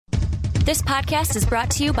This podcast is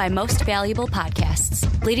brought to you by Most Valuable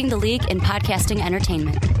Podcasts, leading the league in podcasting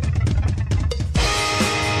entertainment.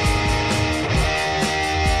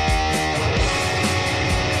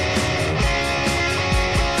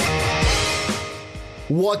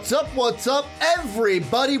 What's up,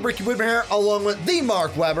 everybody? Ricky Whitmer here, along with the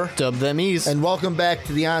Mark Weber. Dub them ease. And welcome back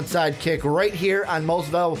to the Onside Kick right here on Most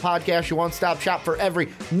Valuable Podcast, your one-stop shop for every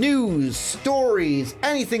news, stories,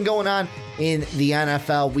 anything going on in the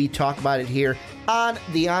NFL. We talk about it here on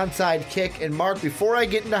the Onside Kick. And Mark, before I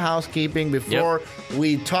get into housekeeping, before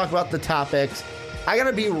we talk about the topics, I got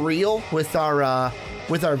to be real with our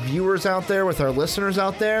viewers out there, with our listeners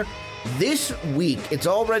out there. This week, it's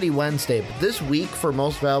already Wednesday, but this week for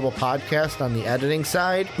Most Valuable Podcast on the editing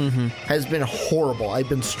side has been horrible. I've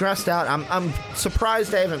been stressed out. I'm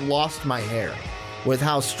surprised I haven't lost my hair with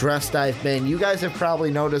how stressed I've been. You guys have probably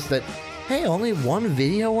noticed that, hey, only one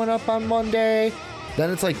video went up on Monday. Then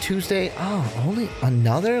it's like Tuesday. Oh, only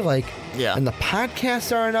another? And the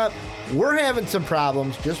podcasts aren't up. We're having some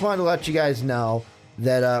problems. Just wanted to let you guys know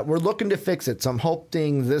that we're looking to fix it. So I'm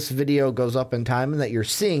hoping this video goes up in time and that you're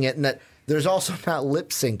seeing it and that there's also not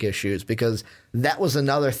lip sync issues, because that was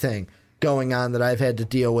another thing going on that I've had to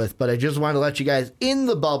deal with. But I just wanted to let you guys in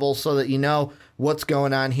the bubble so that you know what's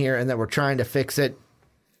going on here and that we're trying to fix it.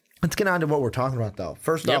 Let's get on to what we're talking about, though.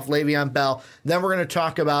 First off, Le'Veon Bell. Then we're going to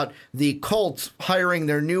talk about the Colts hiring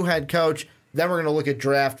their new head coach. Then we're going to look at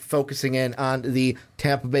draft, focusing in on the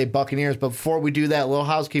Tampa Bay Buccaneers. But before we do that, a little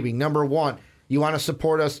housekeeping. Number one, you want to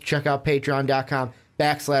support us, check out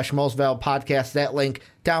patreon.com/Most Valuable Podcast. That link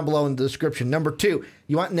down below in the description. Number two,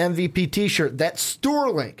 you want an MVP t-shirt. That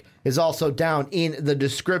store link is also down in the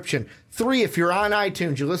description. Three, if you're on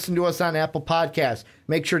iTunes, you listen to us on Apple Podcasts,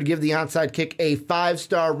 make sure to give the Onside Kick a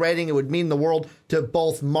 5-star rating. It would mean the world to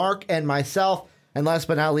both Mark and myself. And last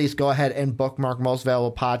but not least, go ahead and bookmark Most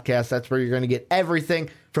Valuable Podcast. That's where you're going to get everything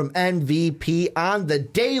from MVP on the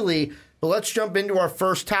daily. But let's jump into our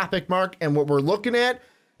first topic, Mark, and what we're looking at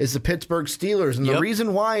is the Pittsburgh Steelers. And the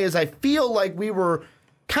reason why is I feel like we were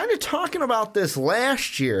kind of talking about this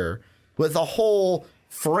last year with the whole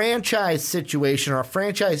franchise situation, or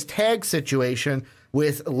franchise tag situation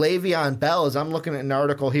with Le'Veon Bell. As I'm looking at an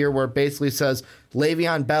article here where it basically says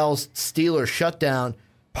Le'Veon Bell's Steelers shutdown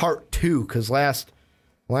part 2, because last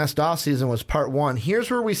offseason was part 1.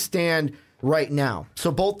 Here's where we stand right now.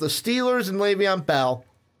 So both the Steelers and Le'Veon Bell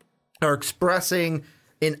are expressing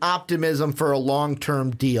an optimism for a long-term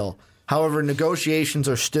deal. However, negotiations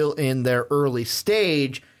are still in their early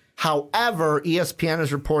stage. However, ESPN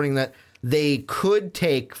is reporting that they could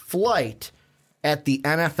take flight at the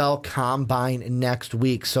NFL Combine next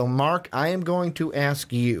week. So, Mark, I am going to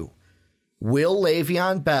ask you, will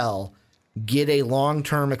Le'Veon Bell get a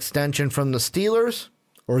long-term extension from the Steelers,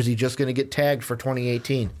 or is he just going to get tagged for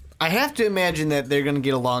 2018? I have to imagine that they're going to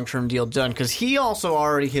get a long-term deal done, because he also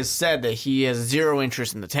already has said that he has zero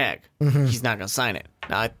interest in the tag. He's not going to sign it.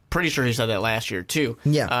 Now, I'm pretty sure he said that last year, too.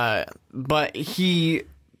 Yeah. But he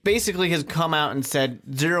basically has come out and said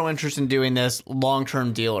zero interest in doing this,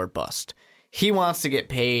 long-term deal or bust. He wants to get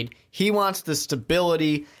paid. He wants the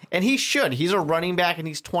stability, and he should. He's a running back, and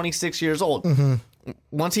he's 26 years old.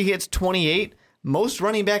 Once he hits 28, most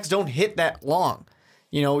running backs don't hit that long.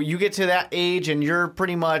 You know, you get to that age and you're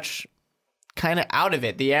pretty much kind of out of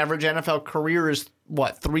it. The average NFL career is,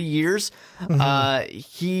 3 years?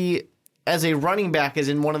 He, as a running back, is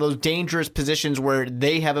in one of those dangerous positions where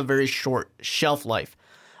they have a very short shelf life.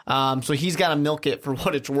 So he's got to milk it for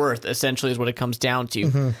what it's worth, essentially, is what it comes down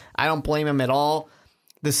to. I don't blame him at all.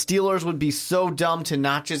 The Steelers would be so dumb to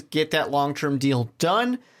not just get that long-term deal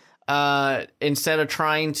done instead of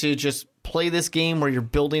trying to just play this game where you're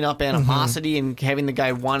building up animosity and having the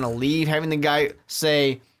guy want to leave, having the guy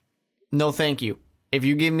say, no, thank you. If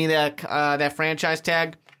you give me that franchise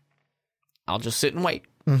tag, I'll just sit and wait.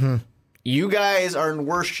 You guys are in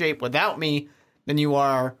worse shape without me than you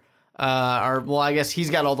are. Well, I guess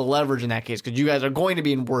he's got all the leverage in that case, because you guys are going to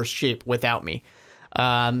be in worse shape without me.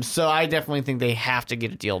 So I definitely think they have to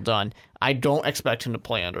get a deal done. I don't expect him to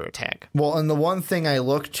play under a tag. Well, and the one thing I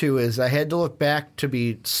looked to is I had to look back to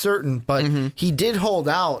be certain, but he did hold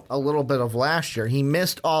out a little bit of last year. He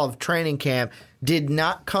missed all of training camp, did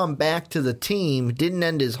not come back to the team, didn't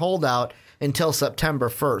end his holdout until September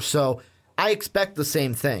 1st. So I expect the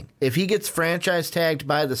same thing. If he gets franchise tagged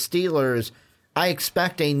by the Steelers, I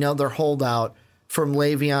expect another holdout from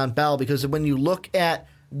Le'Veon Bell, because when you look at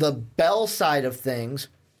the Bell side of things,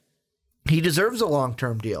 he deserves a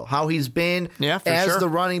long-term deal. How he's been as the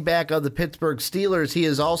running back of the Pittsburgh Steelers, he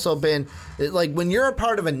has also been, like, when you're a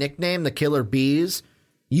part of a nickname, the Killer Bees,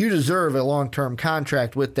 you deserve a long-term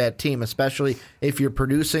contract with that team, especially if you're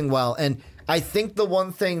producing well. And I think the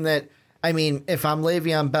one thing that, I mean, if I'm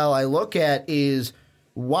Le'Veon Bell, I look at is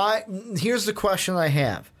why. Here's the question I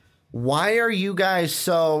have. Why are you guys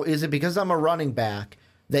so, is it because I'm a running back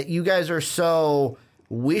that you guys are so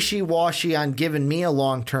wishy-washy on giving me a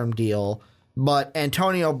long-term deal, but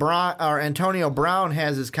Antonio Brown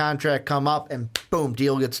has his contract come up and boom,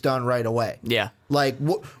 deal gets done right away? Yeah. Like,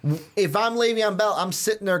 if I'm Le'Veon Bell, I'm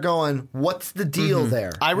sitting there going, what's the deal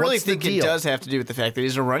there? I really think it does have to do with the fact that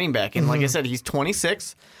he's a running back. And like I said, he's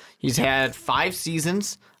 26. He's had 5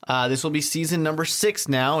 seasons. This will be season number 6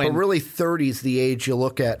 now. And but really, 30 is the age you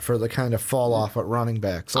look at for the kind of fall off at running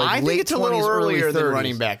backs. Like I think it's a little earlier than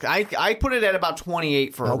running back. I put it at about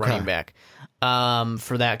 28 for a running back,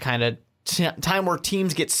 for that kind of time where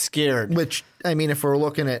teams get scared. Which, I mean, if we're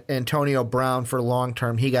looking at Antonio Brown for long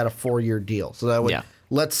term, he got a 4-year deal. So that would,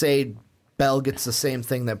 let's say Bell gets the same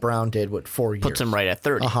thing that Brown did with 4 years. Puts him right at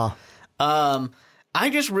 30. I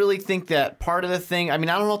just really think that part of the thing, I mean,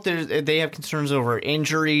 I don't know if they have concerns over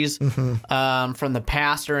injuries from the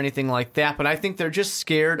past or anything like that, but I think they're just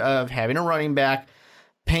scared of having a running back,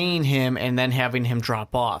 paying him, and then having him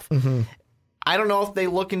drop off. I don't know if they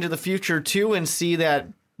look into the future, too, and see that,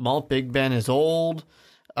 well, Big Ben is old.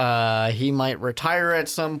 He might retire at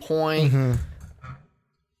some point.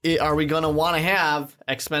 Are we going to want to have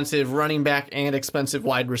expensive running back and expensive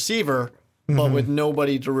wide receiver, but with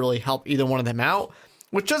nobody to really help either one of them out?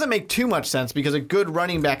 Which doesn't make too much sense because a good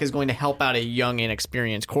running back is going to help out a young,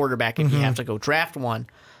 inexperienced quarterback if you have to go draft one,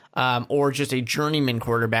 or just a journeyman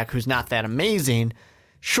quarterback who's not that amazing.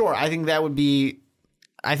 Sure, I think that would be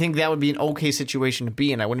an okay situation to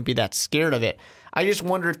be in. I wouldn't be that scared of it. I just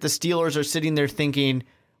wonder if the Steelers are sitting there thinking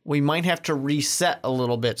we might have to reset a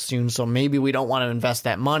little bit soon, so maybe we don't want to invest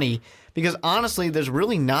that money. Because honestly, there's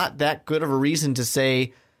really not that good of a reason to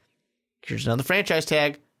say, here's another franchise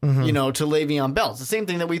tag, to Le'Veon Bell. It's the same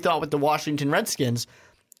thing that we thought with the Washington Redskins.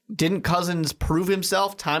 Didn't Cousins prove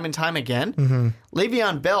himself time and time again?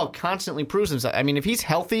 Le'Veon Bell constantly proves himself. I mean, if he's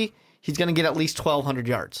healthy, he's going to get at least 1,200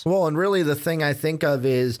 yards. Well, and really the thing I think of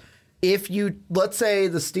is let's say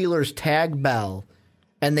the Steelers tag Bell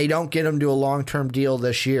and they don't get him to a long-term deal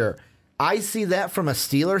this year. I see that from a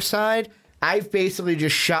Steelers side. I've basically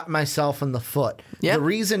just shot myself in the foot. Yep. The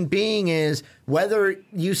reason being is whether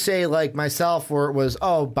you say like myself where it was,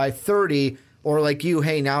 by 30, or like you,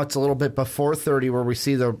 hey, now it's a little bit before 30 where we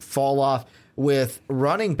see the fall off with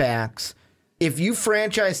running backs. If you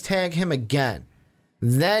franchise tag him again,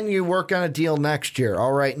 then you work on a deal next year.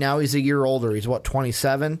 All right, now he's a year older. He's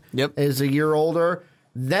 27? Yep. Is a year older.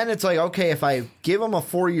 Then it's like, okay, if I give him a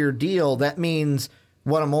 4-year deal, that means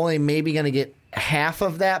I'm only maybe going to get half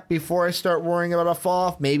of that before I start worrying about a fall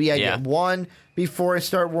off. Maybe I get 1 before I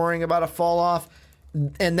start worrying about a fall off.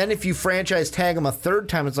 And then if you franchise tag him a 3rd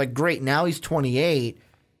time, it's like, great, now he's 28.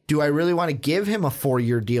 Do I really want to give him a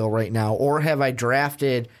 4-year deal right now? Or have I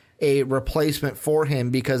drafted a replacement for him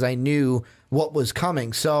because I knew what was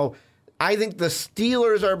coming? So I think the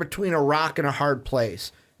Steelers are between a rock and a hard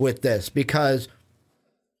place with this because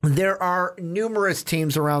there are numerous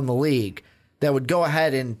teams around the league that would go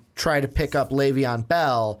ahead and try to pick up Le'Veon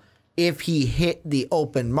Bell if he hit the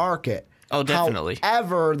open market. Oh, definitely.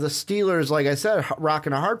 However, the Steelers, like I said, are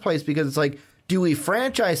rocking a hard place because it's like, do we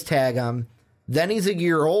franchise tag him? Then he's a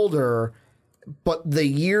year older, but the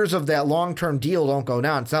years of that long-term deal don't go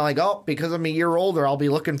down. It's not like, because I'm a year older, I'll be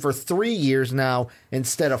looking for 3 years now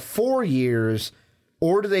instead of 4 years.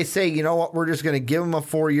 Or do they say, you know what, we're just going to give him a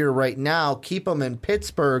 4-year right now, keep him in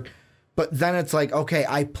Pittsburgh, but then it's like, okay,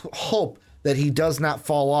 I hope that he does not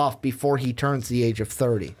fall off before he turns the age of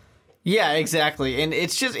 30. Yeah, exactly. And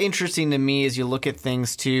it's just interesting to me as you look at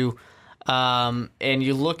things, too, and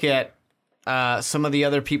you look at some of the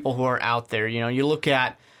other people who are out there. You look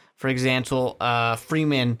at, for example,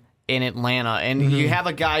 Freeman in Atlanta, and you have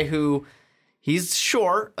a guy who he's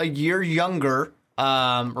a year younger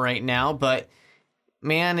right now, but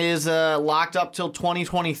man is locked up till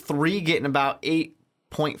 2023, getting about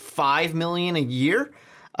 $8.5 million a year.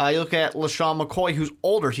 You look at LaShawn McCoy, who's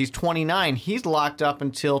older. He's 29. He's locked up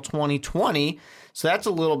until 2020. So that's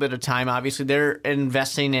a little bit of time. Obviously, they're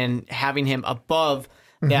investing in having him above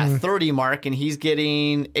that 30 mark, and he's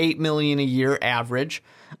getting $8 million a year average.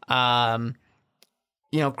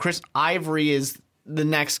 Chris Ivory is the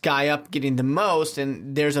next guy up getting the most,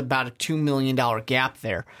 and there's about a $2 million gap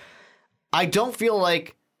there. I don't feel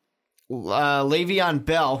like Le'Veon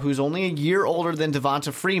Bell, who's only a year older than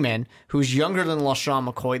Devonta Freeman, who's younger than LaShawn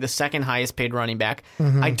McCoy, the second highest paid running back,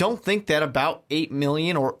 I don't think that about $8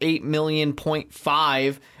 million or $8.5 million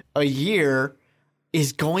a year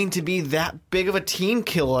is going to be that big of a team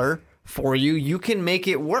killer for you, you can make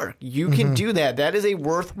it work. You can do that. That is a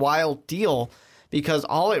worthwhile deal because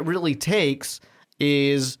all it really takes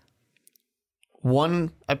is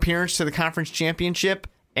one appearance to the conference championship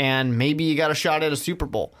and maybe you got a shot at a Super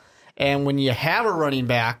Bowl. And when you have a running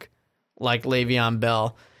back like Le'Veon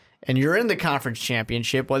Bell and you're in the conference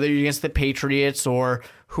championship, whether you're against the Patriots or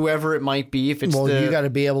whoever it might be, if it's you got to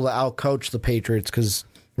be able to outcoach the Patriots because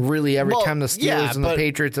really every time the Steelers and the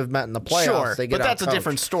Patriots have met in the playoffs, they get but that's outcoached. a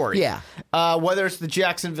different story. Yeah. Whether it's the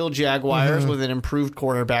Jacksonville Jaguars with an improved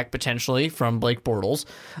quarterback potentially from Blake Bortles,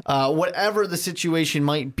 whatever the situation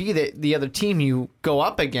might be that the other team you go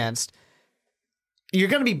up against, you're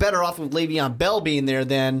going to be better off with Le'Veon Bell being there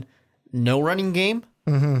than no running game.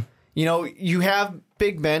 You know, you have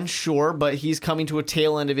Big Ben, sure, but he's coming to a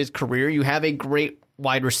tail end of his career. You have a great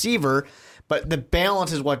wide receiver, but the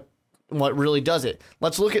balance is what really does it.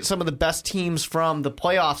 Let's look at some of the best teams from the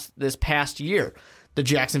playoffs this past year. The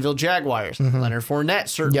Jacksonville Jaguars. Leonard Fournette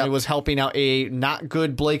certainly was helping out a not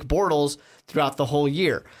good Blake Bortles throughout the whole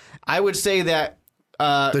year. I would say that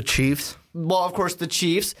the Chiefs. Well, of course, the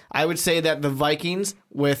Chiefs. I would say that the Vikings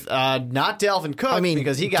with not Dalvin Cook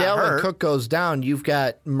because he got hurt. Dalvin Cook goes down. You've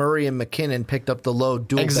got Murray and McKinnon picked up the low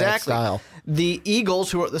dual back style. The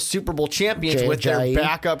Eagles, who are the Super Bowl champions with their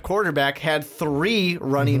backup quarterback, had 3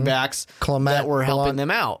 running backs that were helping them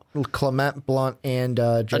out. Clement, Blunt, and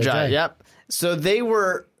J.J. Yep. So they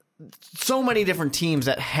were so many different teams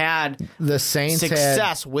that had the Saints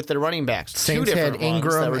success with their running backs. Saints 2 different had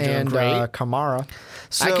Ingram and Kamara.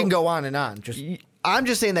 So, I can go on and on. I'm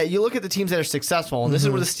just saying that you look at the teams that are successful, and this is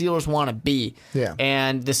where the Steelers want to be. Yeah.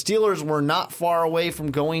 And the Steelers were not far away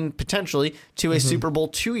from going potentially to a Super Bowl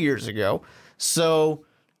 2 years ago. So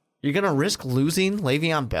you're going to risk losing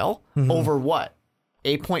Le'Veon Bell over what?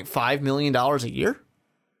 $8.5 million a year?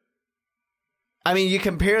 I mean, you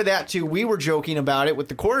compare that to, we were joking about it with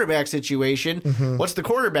the quarterback situation. What's the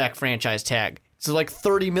quarterback franchise tag? It's like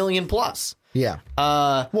 $30 million plus. Yeah.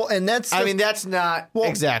 And that's not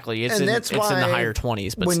exactly. It's in the higher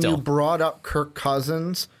 20s, but when still. You brought up Kirk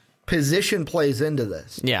Cousins, position plays into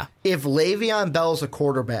this. Yeah. If Le'Veon Bell's a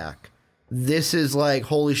quarterback, this is like,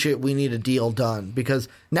 holy shit, we need a deal done. Because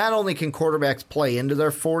not only can quarterbacks play into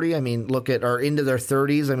their 40, or into their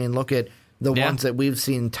 30s. I mean, look at the ones that we've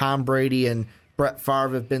seen. Tom Brady and Brett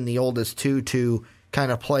Favre have been the oldest two to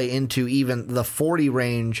kind of play into even the 40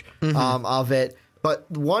 range of it. But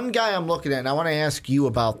one guy I'm looking at, and I want to ask you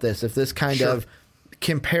about this, if this kind of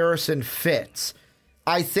comparison fits.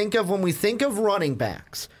 I think of when we think of running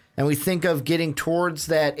backs, and we think of getting towards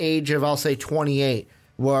that age of, I'll say, 28,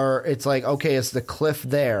 where it's like, okay, it's the cliff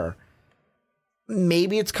there.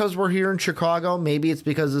 Maybe it's because we're here in Chicago. Maybe it's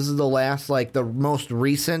because this is the last, the most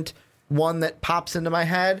recent one that pops into my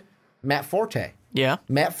head. Matt Forte. Yeah.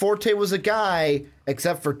 Matt Forte was a guy,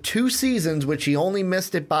 except for 2 seasons, which he only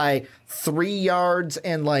missed it by 3 yards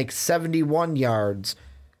and 71 yards,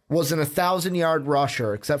 was an 1,000-yard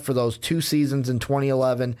rusher, except for those 2 seasons in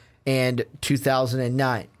 2011 and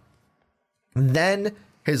 2009. Then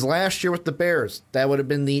his last year with the Bears, that would have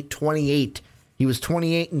been the 28. He was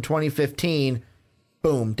 28 in 2015.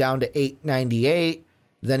 Boom, down to 898.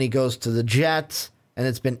 Then he goes to the Jets, and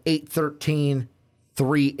it's been 813.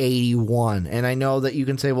 381. And I know that you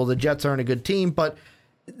can say, well, the Jets aren't a good team, but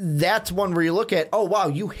that's one where you look at, oh, wow,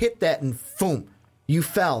 you hit that and boom, you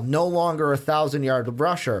fell. No longer a 1,000-yard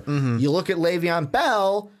rusher. You look at Le'Veon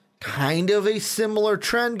Bell, kind of a similar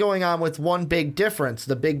trend going on with one big difference.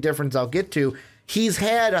 The big difference I'll get to, he's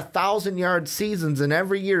had 1,000-yard seasons in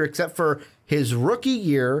every year except for his rookie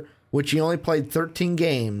year, which he only played 13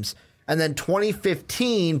 games, and then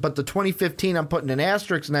 2015, but the 2015 I'm putting an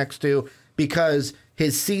asterisk next to because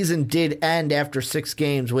his season did end after 6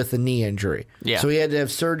 games with a knee injury. Yeah. So he had to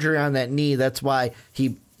have surgery on that knee. That's why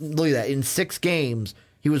look at that, in 6 games,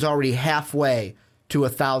 he was already halfway to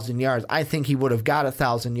 1,000 yards. I think he would have got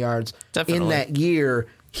 1,000 yards in that year.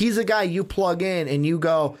 He's a guy you plug in and you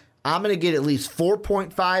go, I'm going to get at least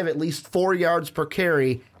 4.5, at least 4 yards per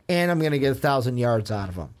carry, and I'm going to get 1,000 yards out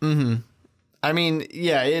of him. I mean,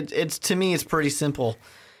 yeah, it's to me, it's pretty simple.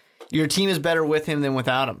 Your team is better with him than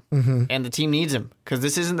without him, and the team needs him because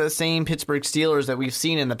this isn't the same Pittsburgh Steelers that we've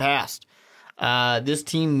seen in the past. This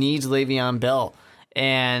team needs Le'Veon Bell,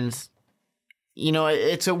 and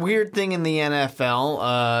it's a weird thing in the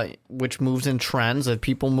NFL, which moves in trends. That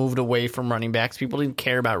people moved away from running backs. People didn't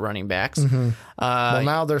care about running backs. Well,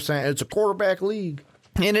 now they're saying it's a quarterback league,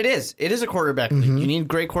 and it is. It is a quarterback league. You need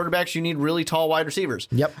great quarterbacks. You need really tall wide receivers.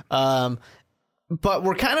 Yep. But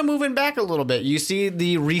we're kind of moving back a little bit. You see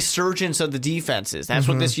the resurgence of the defenses. That's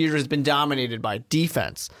what this year has been dominated by,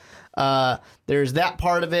 defense. There's that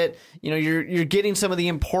part of it. You're getting some of the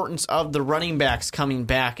importance of the running backs coming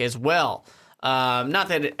back as well. Not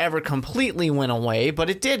that it ever completely went away, but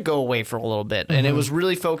it did go away for a little bit. And it was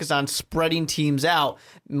really focused on spreading teams out,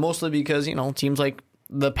 mostly because, teams like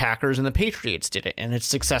the Packers and the Patriots did it. And it's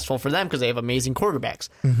successful for them because they have amazing quarterbacks.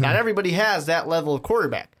 Not everybody has that level of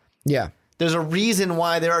quarterback. Yeah. There's a reason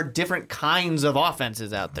why there are different kinds of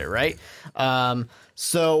offenses out there, right?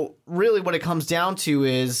 So really what it comes down to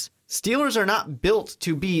is Steelers are not built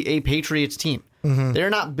to be a Patriots team. They're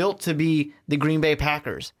not built to be the Green Bay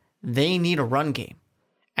Packers. They need a run game.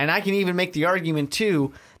 And I can even make the argument,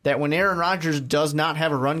 too, that when Aaron Rodgers does not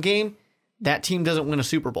have a run game, that team doesn't win a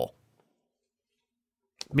Super Bowl.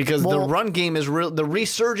 Because the run game is real. The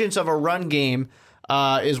resurgence of a run game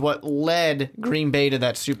is what led Green Bay to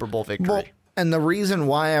that Super Bowl victory. Well, and the reason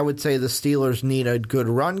why I would say the Steelers need a good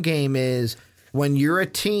run game is when you're a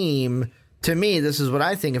team, to me, this is what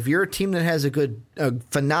I think. If you're a team that has a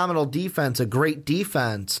phenomenal defense, a great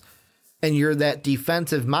defense, and you're that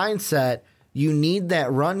defensive mindset, you need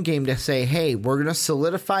that run game to say, hey, we're going to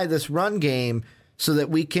solidify this run game so that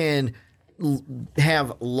we can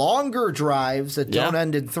have longer drives that don't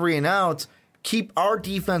end in 3 and outs, keep our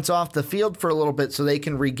defense off the field for a little bit so they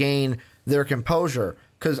can regain their composure.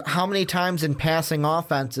 Because how many times in passing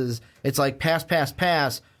offenses, it's like pass, pass,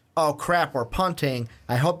 pass, oh crap, we're punting.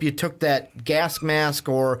 I hope you took that gas mask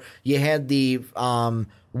or you had the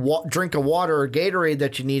drink of water or Gatorade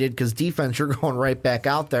that you needed because defense, you're going right back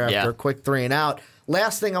out there after a quick 3 and out.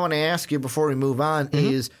 Last thing I want to ask you before we move on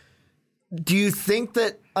is, do you think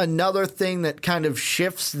that another thing that kind of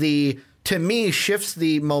shifts the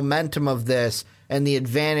momentum of this and the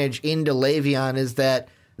advantage into Le'Veon is that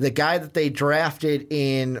the guy that they drafted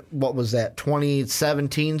in, what was that,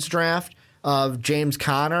 2017's draft of James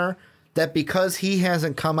Conner, that because he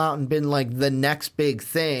hasn't come out and been like the next big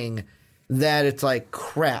thing, that it's like,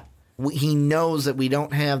 crap, he knows that we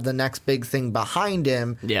don't have the next big thing behind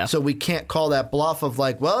him, so we can't call that bluff of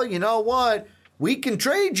like, well, you know what, we can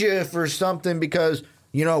trade you for something because,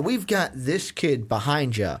 we've got this kid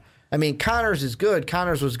behind you. I mean, Connors is good.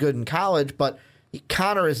 Connors was good in college, but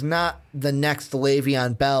Conner is not the next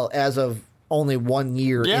Le'Veon Bell as of only 1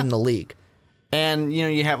 year in the league. And,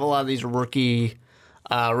 you have a lot of these rookies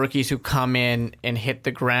who come in and hit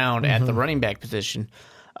the ground at the running back position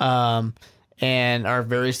and are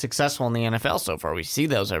very successful in the NFL so far. We see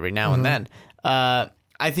those every now and then.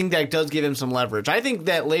 I think that does give him some leverage. I think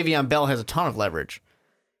that Le'Veon Bell has a ton of leverage.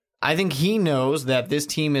 I think he knows that this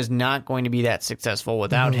team is not going to be that successful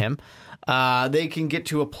without him. They can get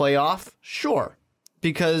to a playoff, sure,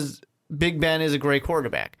 because Big Ben is a great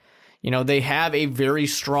quarterback. They have a very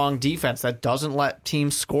strong defense that doesn't let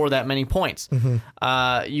teams score that many points.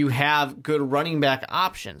 You have good running back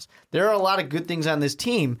options. There are a lot of good things on this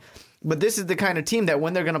team, but this is the kind of team that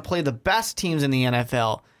when they're going to play the best teams in the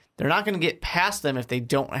NFL, they're not going to get past them if they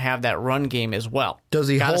don't have that run game as well. Does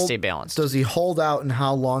he gotta stay balanced? Does he hold out, and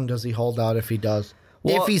how long does he hold out if he does?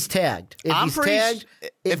 Well, if he's tagged.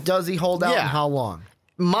 Does he hold out and how long?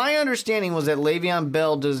 My understanding was that Le'Veon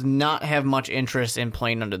Bell does not have much interest in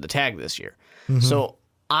playing under the tag this year. So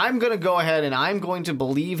I'm going to go ahead and I'm going to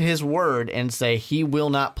believe his word and say he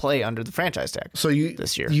will not play under the franchise tag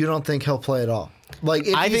this year. You don't think he'll play at all? Like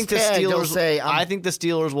if I he's think the tagged, Steelers say, I think the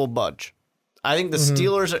Steelers will budge. I think the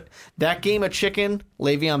Steelers, that game of chicken,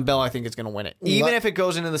 Le'Veon Bell, I think is going to win it, even if it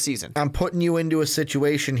goes into the season. I'm putting you into a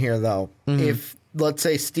situation here, though. If, let's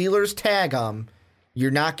say, Steelers tag him,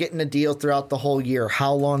 you're not getting a deal throughout the whole year.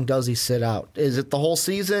 How long does he sit out? Is it the whole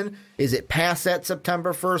season? Is it past that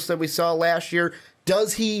September 1st that we saw last year?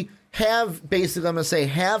 Does he have, basically, I'm going to say,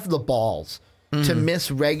 have the balls to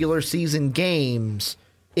miss regular season games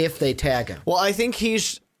if they tag him? Well, I think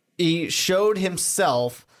he showed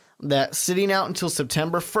himself that sitting out until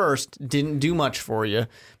September 1st didn't do much for you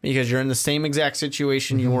because you're in the same exact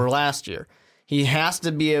situation you were last year. He has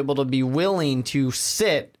to be able to be willing to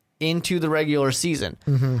sit into the regular season.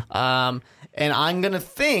 And I'm going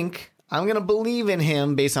to believe in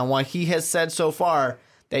him based on what he has said so far,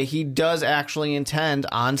 that he does actually intend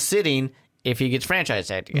on sitting if he gets franchise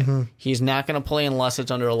tagged again. He's not going to play unless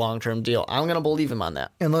it's under a long-term deal. I'm going to believe him on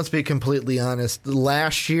that. And let's be completely honest.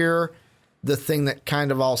 Last year, the thing that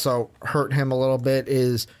kind of also hurt him a little bit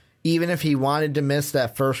is even if he wanted to miss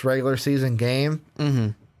that first regular season game,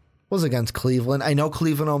 was against Cleveland. I know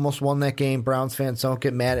Cleveland almost won that game. Browns fans, don't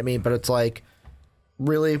get mad at me, but it's like,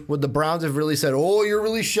 really? Would the Browns have really said, oh, you're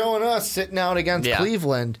really showing us sitting out against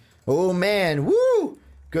Cleveland? Oh, man, woo!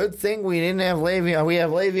 Good thing we didn't have Le'Veon. We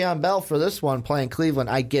have Le'Veon Bell for this one playing Cleveland.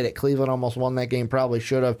 I get it. Cleveland almost won that game. Probably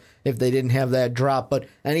should have if they didn't have that drop. But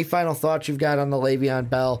any final thoughts you've got on the Le'Veon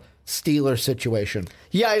Bell Steelers situation.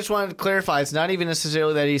 Yeah, I just wanted to clarify. It's not even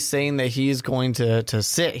necessarily that he's saying that he's going to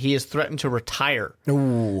sit. He has threatened to retire.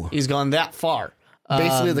 Ooh. He's gone that far.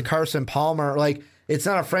 Basically, the Carson Palmer, like, it's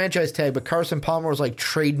not a franchise tag, but Carson Palmer was like,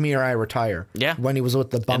 trade me or I retire. Yeah. When he was with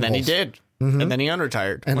the Bungles. And then he did. And then he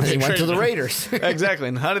unretired. And then he went to the Raiders. Exactly.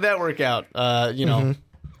 And how did that work out?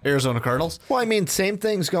 Arizona Cardinals. Well, I mean, same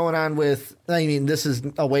thing's going on with, this is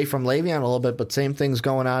away from Le'Veon a little bit, but same thing's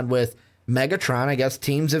going on with Megatron. I guess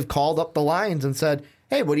teams have called up the Lions and said,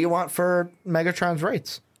 hey, what do you want for Megatron's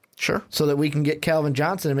rates? Sure. So that we can get Calvin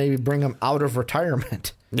Johnson and maybe bring him out of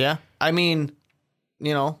retirement. Yeah. I mean,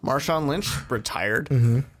 Marshawn Lynch retired.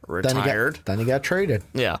 Retired. Then he got traded.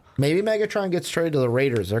 Yeah. Maybe Megatron gets traded to the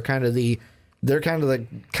Raiders. They're kind of the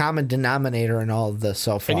common denominator in all of this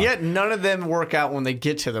so far. And yet none of them work out when they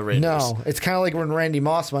get to the Raiders. No, it's kind of like when Randy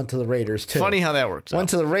Moss went to the Raiders, too. Funny how that works out. Went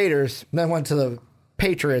to the Raiders, then went to the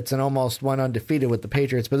Patriots and almost went undefeated with the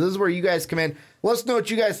Patriots. But this is where you guys come in. Let us know what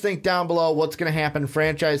you guys think down below. What's going to happen?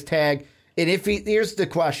 Franchise tag. And here's the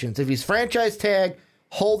questions. If he's franchise tag,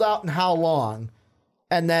 hold out and how long?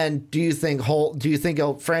 And then do you think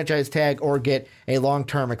he'll franchise tag or get a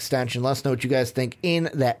long-term extension? Let us know what you guys think in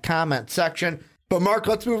that comment section. But Mark,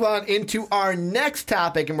 let's move on into our next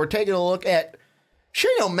topic, and we're taking a look at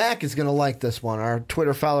Shane O'Mac is going to like this one. Our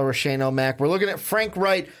Twitter follower, Shane O'Mac. We're looking at Frank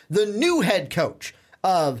Reich, the new head coach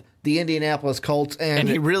of the Indianapolis Colts. And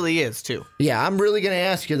he really is, too. Yeah, I'm really going to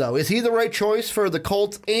ask you, though. Is he the right choice for the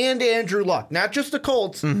Colts and Andrew Luck? Not just the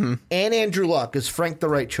Colts and Andrew Luck. Is Frank the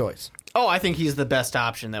right choice? Oh, I think he's the best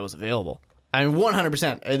option that was available. I mean,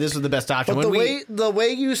 100%. This was the best option. But the way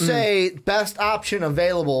you say best option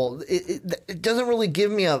available, it doesn't really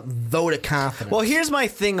give me a vote of confidence. Well, here's my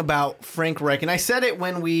thing about Frank Reich, and I said it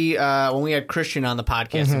when we had Christian on the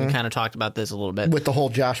podcast, and we kind of talked about this a little bit. With the whole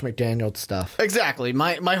Josh McDaniels stuff. Exactly.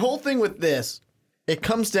 My whole thing with this, it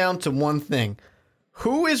comes down to one thing.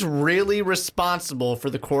 Who is really responsible for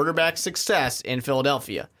the quarterback's success in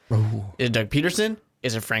Philadelphia? Ooh. Is it Doug Peterson?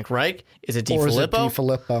 Is it Frank Reich? Is it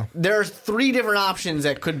DiFilippo? There's three different options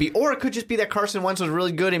that could be, or it could just be that Carson Wentz was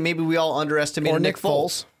really good and maybe we all underestimated Nick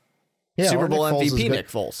Foles. Yeah, Super Bowl MVP Nick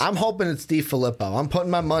Foles. I'm hoping it's DiFilippo. I'm putting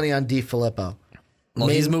my money on DiFilippo. Well,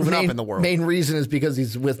 he's moving up in the world. Main reason is because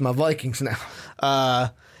he's with my Vikings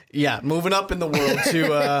now. Yeah, moving up in the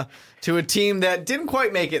world to a team that didn't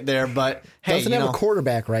quite make it there, but hey, doesn't have a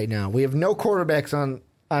quarterback right now. We have no quarterbacks on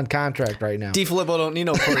contract right now. DiFilippo don't need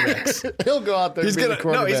no quarterbacks. He'll go out there. He's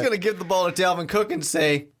gonna give the ball to Dalvin Cook and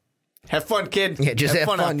say, "Have fun, kid. Yeah, just have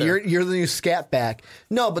fun. out there." You're the new scat back.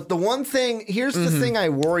 No, but the one thing here's the thing I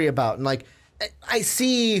worry about, and like I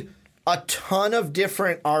see a ton of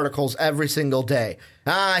different articles every single day.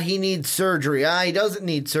 He needs surgery. He doesn't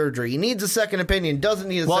need surgery. He needs a second opinion. Doesn't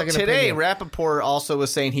need a second opinion. Well, today, Rappaport also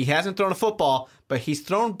was saying he hasn't thrown a football, but he's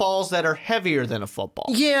thrown balls that are heavier than a football.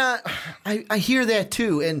 Yeah, I hear that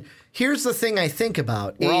too. And here's the thing I think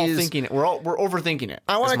about. We're all thinking it. We're overthinking it.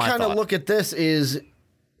 I want to kind of look at this is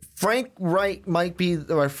Frank Reich might be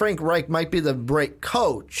the right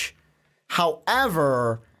coach.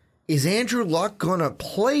 However, is Andrew Luck going to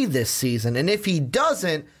play this season? And if he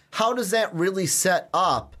doesn't, how does that really set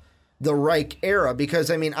up the Reich era? Because,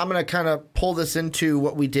 I mean, I'm going to kind of pull this into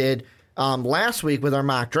what we did last week with our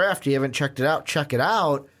mock draft. If you haven't checked it out, check it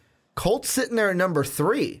out. Colts sitting there at number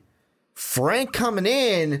 3. Frank coming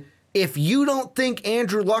in. If you don't think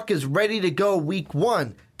Andrew Luck is ready to go week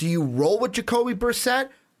 1, do you roll with Jacoby Brissett?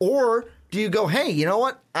 Or do you go, hey, you know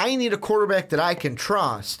what? I need a quarterback that I can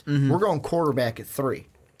trust. We're going quarterback at 3.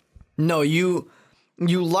 No, you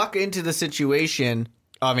luck into the situation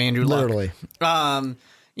of Andrew Luck. Literally.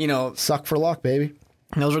 Suck for luck, baby.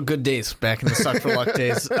 Those were good days back in the suck for luck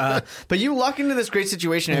days. But you luck into this great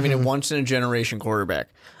situation having a once-in-a-generation quarterback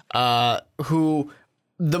who,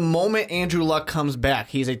 the moment Andrew Luck comes back,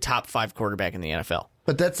 he's a top 5 quarterback in the NFL.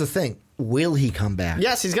 But that's the thing. Will he come back?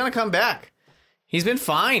 Yes, he's going to come back. He's been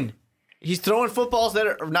fine. He's throwing footballs that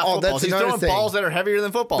are not footballs. He's throwing balls that are heavier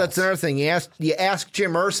than footballs. That's another thing. You ask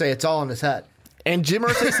Jim Irsay, it's all in his head. And Jim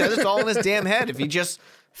Irsay says it's all in his damn head. If he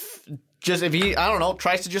if he, I don't know,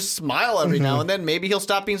 tries to just smile every now and then, maybe he'll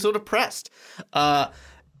stop being so depressed.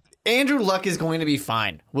 Andrew Luck is going to be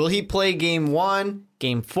fine. Will he play game 1,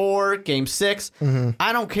 game 4, game 6?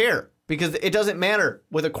 I don't care because it doesn't matter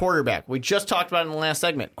with a quarterback. We just talked about it in the last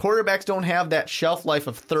segment. Quarterbacks don't have that shelf life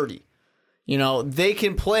of 30. They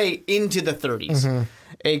can play into the 30s.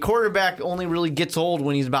 A quarterback only really gets old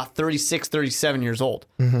when he's about 36, 37 years old.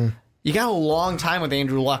 You got a long time with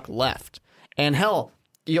Andrew Luck left. And hell,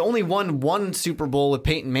 you only won 1 Super Bowl with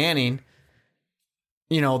Peyton Manning.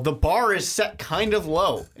 the bar is set kind of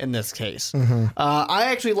low in this case. I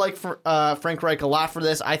actually like Frank Reich a lot for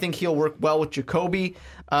this. I think he'll work well with Jacoby,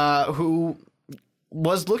 who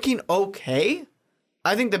was looking okay.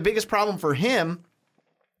 I think the biggest problem for him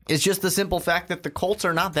is just the simple fact that the Colts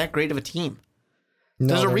are not that great of a team.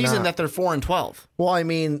 There's a reason that they're 4-12. Well, I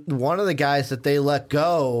mean, one of the guys that they let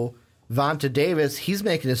go, Vontae Davis, he's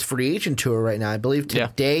making his free agent tour right now. I believe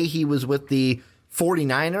today he was with the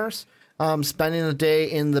 49ers, spending the day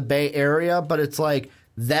in the Bay Area. But it's like,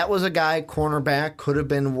 that was a guy, cornerback, could have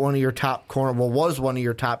been one of your top was one of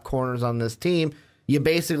your top corners on this team. You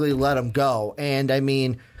basically let him go. And I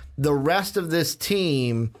mean, the rest of this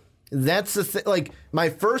team, that's the thing. Like, my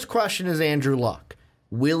first question is Andrew Luck.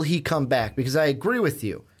 Will he come back? Because I agree with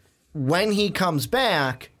you. When he comes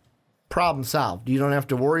back, problem solved. You don't have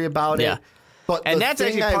to worry about it. But that's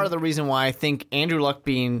actually part of the reason why I think Andrew Luck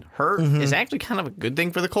being hurt is actually kind of a good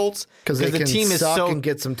thing for the Colts. Because the team is so and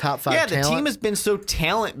get some top 5 talent. Yeah, the team has been so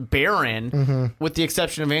talent barren with the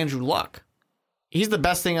exception of Andrew Luck. He's the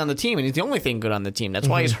best thing on the team, and he's the only thing good on the team. That's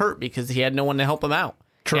why he's hurt, because he had no one to help him out.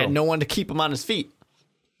 True. He had no one to keep him on his feet.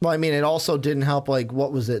 Well, I mean, it also didn't help, like,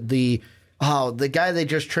 what was it? The guy they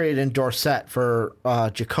just traded in Dorsett for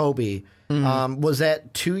Jacoby. Was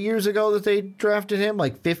that 2 years ago that they drafted him?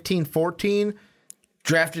 Like 15, 14?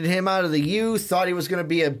 Drafted him out of the U. Thought he was going to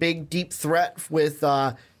be a big, deep threat with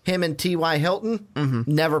him and T.Y. Hilton.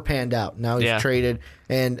 Never panned out. Now he's traded.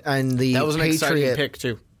 And the that was an exciting pick,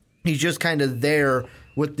 too. He's just kind of there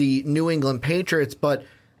with the New England Patriots. But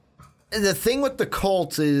the thing with the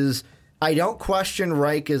Colts is I don't question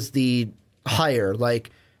Reich as the hire.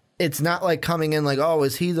 Like, it's not like coming in like, oh,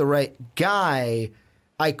 is he the right guy?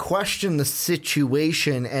 I question the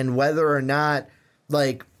situation and whether or not,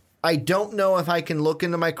 like, I don't know if I can look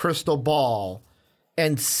into my crystal ball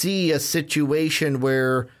and see a situation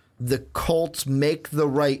where the Colts make the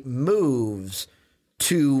right moves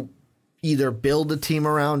to either build a team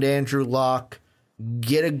around Andrew Luck,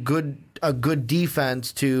 get a good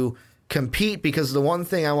defense to compete. Because the one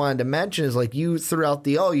thing I wanted to mention is, like, you threw out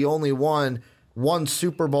you only won one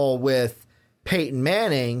Super Bowl with Peyton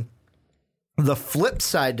Manning. The flip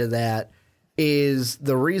side to that is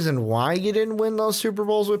the reason why you didn't win those Super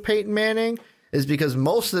Bowls with Peyton Manning is because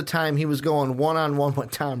most of the time he was going one-on-one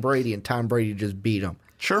with Tom Brady, and Tom Brady just beat him.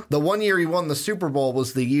 Sure. The one year he won the Super Bowl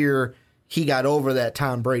was the year he got over that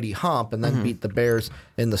Tom Brady hump and then beat the Bears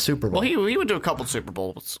in the Super Bowl. Well, he went to a couple Super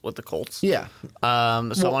Bowls with the Colts. Yeah. So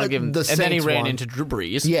I want to give him... And then he ran into Drew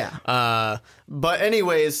Brees. Yeah. But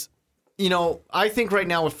anyways, I think right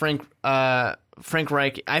now with Frank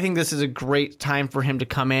Reich, I think this is a great time for him to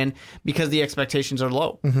come in because the expectations are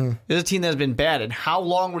low. This is a team that has been bad. And how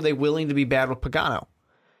long were they willing to be bad with Pagano?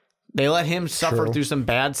 They let him suffer through some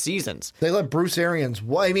bad seasons. They let Bruce Arians...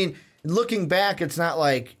 Well, I mean, looking back, it's not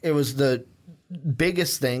like it was the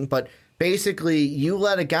biggest thing, but basically you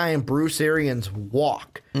let a guy in Bruce Arians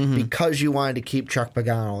walk because you wanted to keep Chuck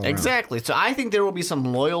Pagano around. Exactly. So I think there will be some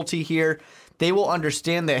loyalty here. They will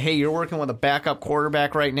understand that, hey, you're working with a backup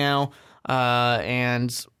quarterback right now,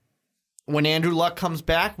 and when Andrew Luck comes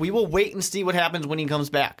back, we will wait and see what happens when he comes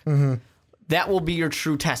back. That will be your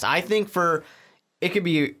true test. I think it could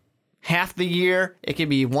be half the year, it could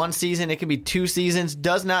be one season, it could be 2 seasons,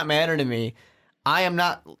 does not matter to me. I am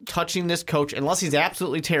not touching this coach unless he's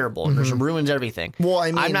absolutely terrible and ruins everything. Well, I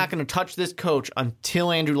mean, I'm not going to touch this coach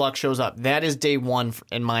until Andrew Luck shows up. That is day one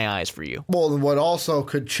in my eyes for you. Well, what also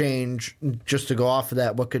could change, just to go off of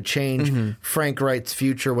that, what could change Frank Reich's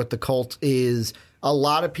future with the Colts is a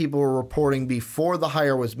lot of people were reporting before the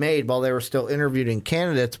hire was made, while they were still interviewing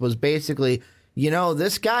candidates, was basically,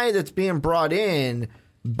 this guy that's being brought in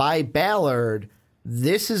by Ballard,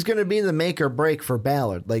 this is going to be the make or break for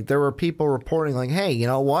Ballard. Like, there were people reporting like, hey, you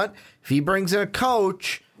know what? If he brings in a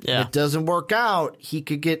coach and it doesn't work out, he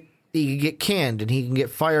could get canned and he can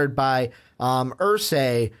get fired by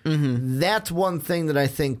Irsay. That's one thing that I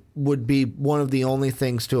think would be one of the only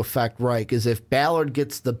things to affect Reich is if Ballard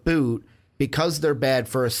gets the boot because they're bad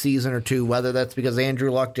for a season or two, whether that's because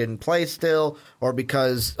Andrew Luck didn't play still or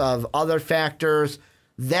because of other factors.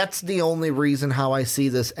 That's the only reason how I see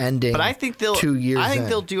this ending. But I think 2 years. I think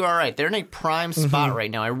they'll do all right. They're in a prime spot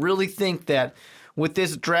right now. I really think that with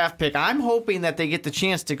this draft pick, I'm hoping that they get the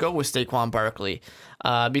chance to go with Saquon Barkley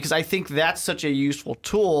because I think that's such a useful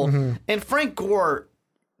tool. And Frank Gore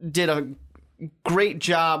did a great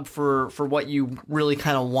job for what you really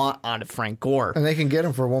kind of want out of Frank Gore. And they can get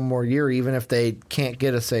him for one more year, even if they can't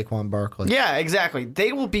get a Saquon Barkley. Yeah, exactly.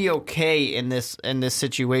 They will be okay in this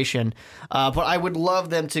situation. But I would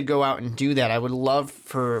love them to go out and do that. I would love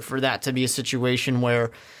for that to be a situation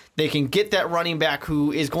where They can get that running back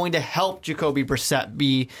who is going to help Jacoby Brissett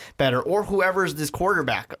be better, or whoever's this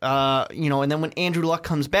quarterback. And then when Andrew Luck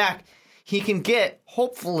comes back, he can get,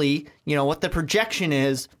 hopefully, what the projection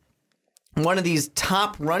is, one of these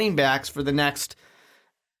top running backs for the next,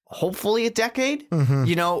 hopefully, a decade.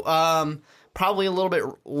 Probably a little bit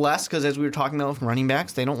less because, as we were talking about with running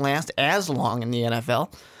backs, they don't last as long in the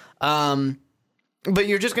NFL. But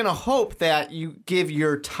you're just going to hope that you give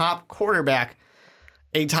your top quarterback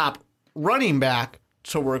a top running back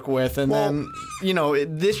to work with. And then,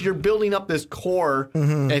 you're building up this core.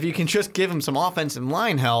 If you can just give him some offensive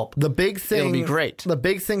line help, the big thing, it'll be great. The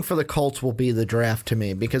big thing for the Colts will be the draft to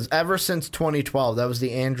me, because ever since 2012, that was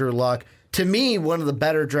the Andrew Luck, to me, one of the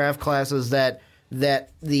better draft classes that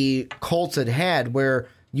the Colts had, where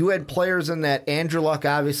you had players in that. Andrew Luck,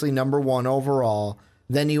 obviously number 1 overall.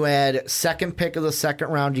 Then you had second pick of the second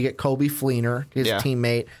round, you get Coby Fleener, his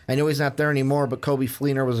teammate. I know he's not there anymore, but Coby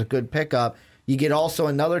Fleener was a good pickup. You get also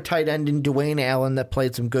another tight end in Dwayne Allen that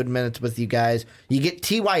played some good minutes with you guys. You get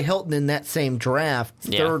T.Y. Hilton in that same draft,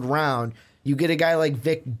 third round. You get a guy like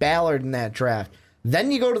Vic Ballard in that draft.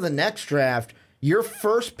 Then you go to the next draft. Your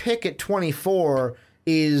first pick at 24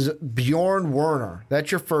 is Bjorn Werner.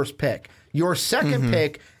 That's your first pick. Your second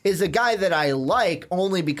pick is a guy that I like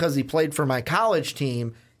only because he played for my college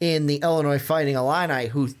team in the Illinois Fighting Illini,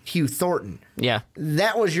 Hugh Thornton. Yeah.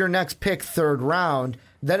 That was your next pick, third round.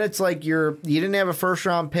 Then it's like you didn't have a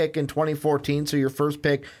first-round pick in 2014, so your first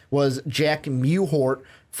pick was Jack Mewhort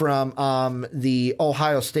from the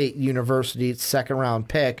Ohio State University, second-round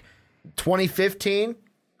pick. 2015,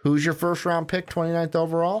 who's your first-round pick, 29th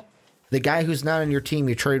overall? The guy who's not on your team,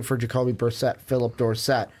 you traded for Jacoby Brissett, Philip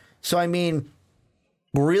Dorsett. So, I mean,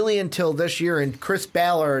 really until this year, and Chris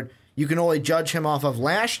Ballard, you can only judge him off of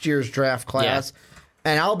last year's draft class. Yeah.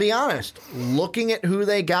 And I'll be honest, looking at who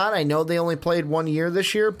they got, I know they only played 1 year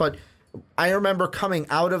this year, but I remember coming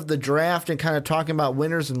out of the draft and kind of talking about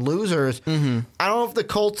winners and losers. I don't know if the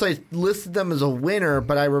Colts, I listed them as a winner,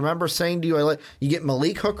 but I remember saying to you, you get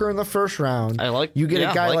Malik Hooker in the first round. You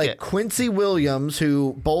get a guy like Quincy Williams,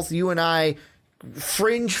 who both you and I,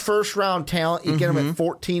 fringe first-round talent. You get him at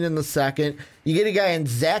 14 in the second. You get a guy in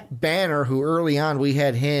Zach Banner, who early on we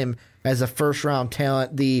had him as a first-round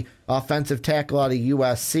talent, the offensive tackle out of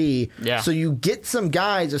USC. Yeah. So you get some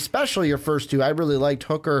guys, especially your first two. I really liked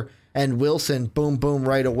Hooker and Wilson, boom, boom,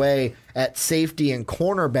 right away at safety and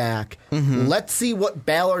cornerback. Let's see what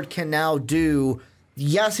Ballard can now do.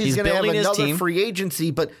 Yes, he's going to have another free agency,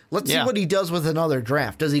 but let's see what he does with another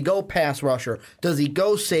draft. Does he go pass rusher? Does he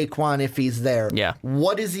go Saquon if he's there? Yeah.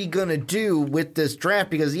 What is he going to do with this draft?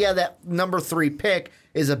 Because, that number 3 pick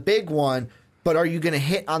is a big one, but are you going to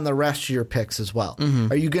hit on the rest of your picks as well?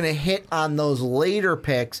 Are you going to hit on those later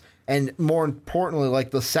picks and, more importantly,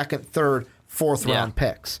 like the second, third, fourth round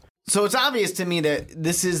picks? So it's obvious to me that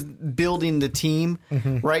this is building the team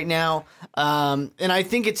right now. And I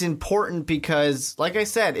think it's important because, like I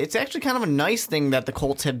said, it's actually kind of a nice thing that the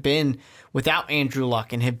Colts have been without Andrew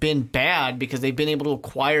Luck and have been bad because they've been able to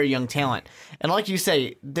acquire young talent. And like you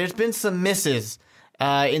say, there's been some misses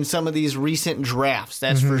in some of these recent drafts,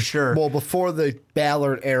 that's for sure. Well, before the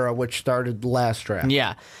Ballard era, which started the last draft.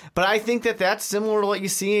 Yeah. But I think that that's similar to what you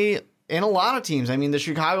see in a lot of teams. I mean, the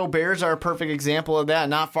Chicago Bears are a perfect example of that,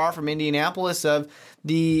 not far from Indianapolis, of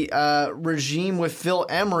the regime with Phil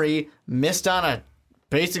Emery missed on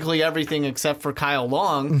basically everything except for Kyle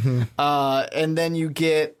Long, and then you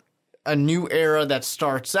get a new era that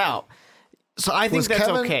starts out. So I think that's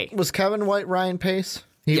okay. Was Kevin White Ryan Pace?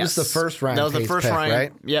 He was the first Ryan Pace. That was the first pick, Ryan,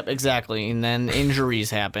 right? Yep, exactly. And then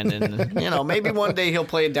injuries happened, and maybe one day he'll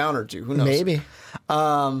play it down or two. Who knows? Maybe.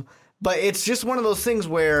 But it's just one of those things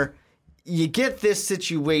where you get this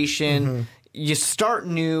situation, you start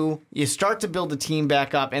new, you start to build the team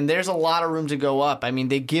back up, and there's a lot of room to go up. I mean,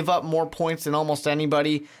 they give up more points than almost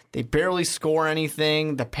anybody. They barely score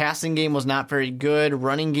anything. The passing game was not very good.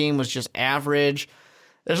 Running game was just average.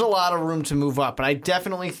 There's a lot of room to move up, but I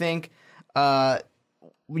definitely think,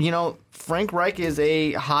 Frank Reich is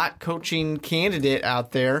a hot coaching candidate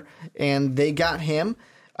out there, and they got him.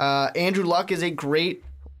 Andrew Luck is a great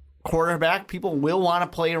quarterback. People will want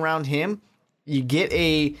to play around him. You get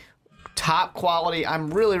a top quality.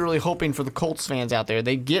 I'm really, really hoping for the Colts fans out there,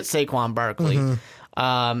 they get Saquon Barkley to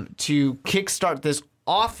kickstart this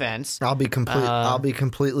offense. I'll be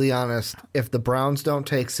completely honest. If the Browns don't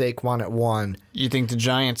take Saquon at 1, you think the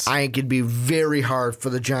Giants? I think it'd be very hard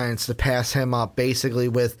for the Giants to pass him up. Basically,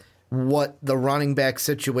 with what the running back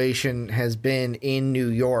situation has been in New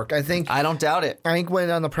York. I don't doubt it. I think when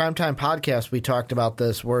on the Primetime podcast we talked about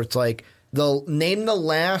this, where it's like, name the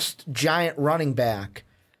last Giant running back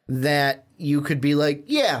that you could be like,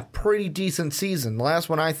 yeah, pretty decent season. The last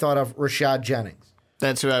one I thought of, Rashad Jennings.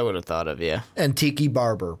 That's who I would have thought of, yeah. And Tiki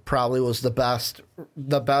Barber probably was the best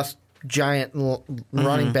giant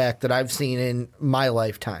running back that I've seen in my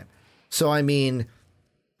lifetime. So, I mean,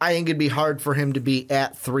 I think it'd be hard for him to be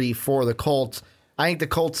at 3 for the Colts. I think the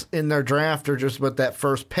Colts in their draft are just with that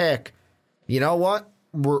first pick. You know what?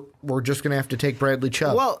 We're just going to have to take Bradley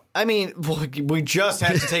Chubb. Well, I mean, we just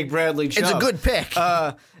had to take Bradley Chubb. It's a good pick.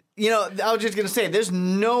 I was just going to say, there's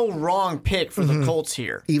no wrong pick for the Colts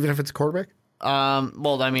here. Even if it's a quarterback?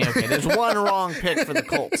 There's one wrong pick for the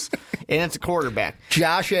Colts, and it's a quarterback.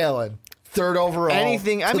 Josh Allen, 3rd overall.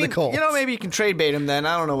 The Colts. Maybe you can trade bait him then.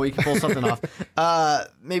 I don't know. You can pull something off.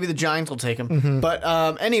 Maybe the Giants will take him. Mm-hmm.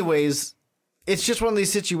 But anyways, it's just one of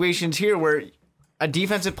these situations here where a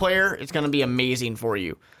defensive player is going to be amazing for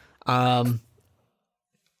you. Colts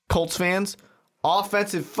fans,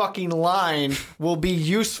 offensive fucking line will be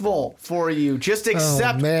useful for you. Just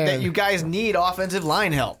accept that you guys need offensive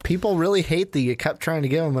line help. People really hate that you kept trying to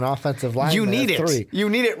give them an offensive line. You need it. 3.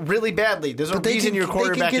 You need it really badly. There's a reason your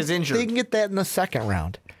quarterback is injured. They can get that in the second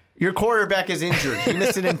round. Your quarterback is injured. He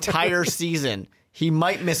missed an entire season. He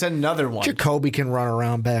might miss another one. Jacoby can run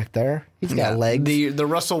around back there. He's got legs. The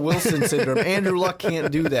Russell Wilson syndrome. Andrew Luck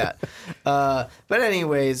can't do that. But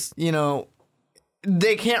anyways,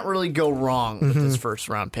 they can't really go wrong with this first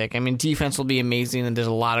round pick. I mean, defense will be amazing, and there's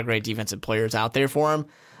a lot of great defensive players out there for him.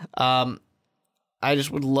 I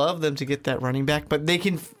just would love them to get that running back, but they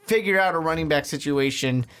can figure out a running back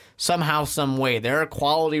situation somehow, some way. There are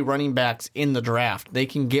quality running backs in the draft. They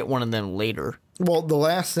can get one of them later. Well, the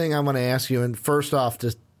last thing I'm going to ask you, and first off,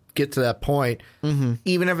 to get to that point,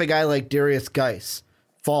 even if a guy like Darius Geis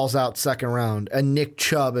falls out second round, and Nick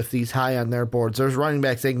Chubb, if he's high on their boards, there's running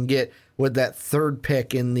backs they can get with that 3rd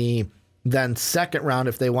pick in the then second round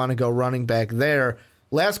if they want to go running back there.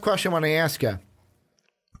 Last question I want to ask you.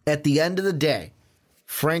 At the end of the day,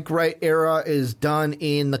 Frank Reich era is done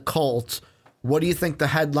in the Colts. What do you think the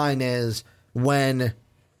headline is when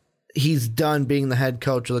he's done being the head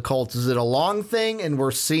coach of the Colts? Is it a long thing and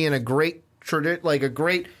we're seeing a great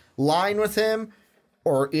line with him?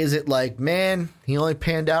 Or is it like, man, he only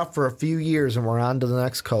panned out for a few years and we're on to the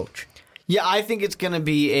next coach? Yeah, I think it's going to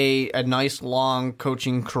be a nice, long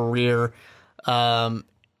coaching career.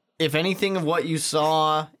 If anything of what you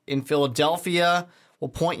saw in Philadelphia will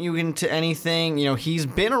point you into anything, he's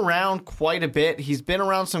been around quite a bit. He's been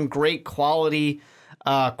around some great quality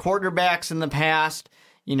quarterbacks in the past.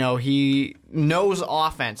 He knows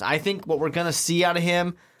offense. I think what we're going to see out of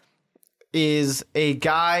him is a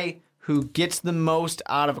guy who gets the most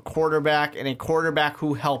out of a quarterback and a quarterback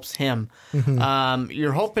who helps him.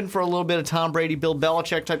 You're hoping for a little bit of Tom Brady, Bill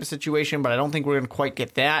Belichick type of situation, but I don't think we're going to quite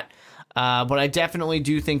get that. But I definitely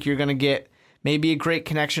do think you're going to get maybe a great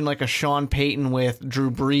connection like a Sean Payton with Drew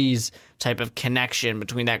Brees type of connection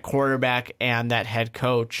between that quarterback and that head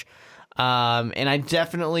coach. And I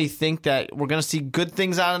definitely think that we're going to see good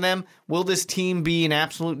things out of them. Will this team be an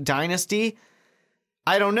absolute dynasty?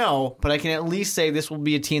 I don't know, but I can at least say this will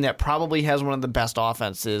be a team that probably has one of the best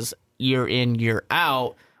offenses year in, year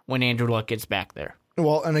out when Andrew Luck gets back there.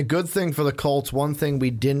 Well, and a good thing for the Colts, one thing we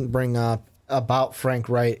didn't bring up about Frank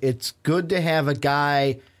Reich, it's good to have a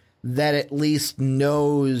guy that at least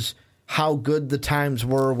knows how good the times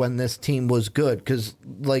were when this team was good, because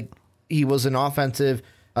he was an offensive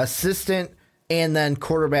assistant and then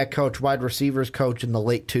quarterback coach, wide receivers coach in the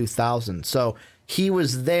late 2000s. So he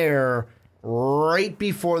was there right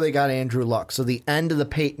before they got Andrew Luck. So the end of the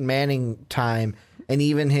Peyton Manning time, and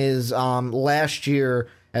even his last year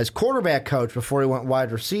as quarterback coach before he went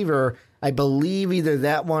wide receiver, I believe either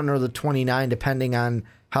that one or the 29, depending on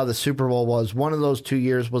how the Super Bowl was. One of those 2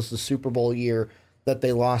 years was the Super Bowl year that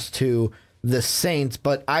they lost to the Saints.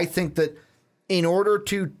 But I think that in order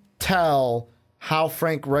to tell how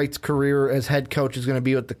Frank Reich's career as head coach is going to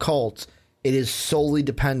be with the Colts, it is solely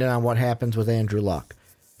dependent on what happens with Andrew Luck.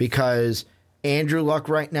 Because Andrew Luck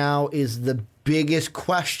right now is the biggest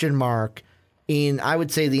question mark in, I would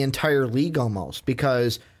say, the entire league almost.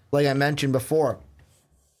 Because, like I mentioned before,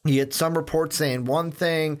 you get some reports saying one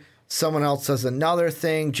thing, someone else says another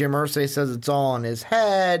thing. Jim Irsay says it's all in his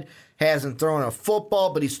head, hasn't thrown a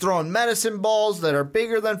football, but he's throwing medicine balls that are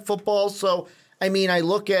bigger than football. So, I mean, I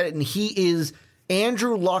look at it and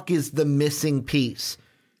Andrew Luck is the missing piece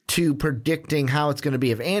to predicting how it's going to be.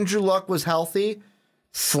 If Andrew Luck was healthy,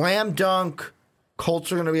 slam dunk,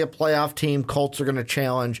 Colts are going to be a playoff team. Colts are going to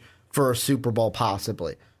challenge for a Super Bowl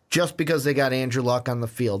possibly, just because they got Andrew Luck on the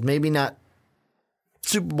field. Maybe not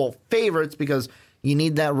Super Bowl favorites because you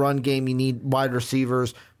need that run game. You need wide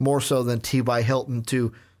receivers more so than T.Y. Hilton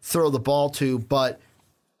to throw the ball to. But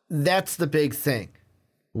that's the big thing.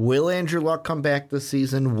 Will Andrew Luck come back this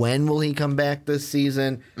season? When will he come back this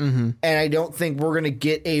season? And I don't think we're going to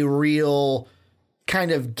get a real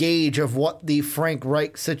kind of gauge of what the Frank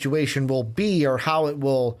Reich situation will be or how it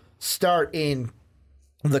will start in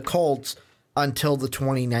the Colts until the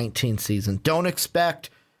 2019 season. Don't expect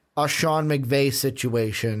a Sean McVay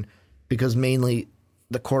situation because mainly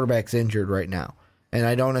the quarterback's injured right now. And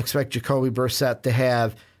I don't expect Jacoby Brissett to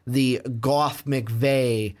have the Goff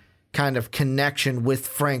McVay kind of connection with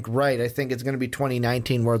Frank Reich. I think it's going to be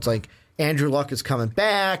 2019 where it's like Andrew Luck is coming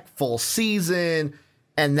back, full season,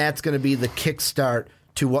 and that's going to be the kickstart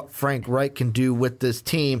to what Frank Reich can do with this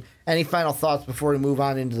team. Any final thoughts before we move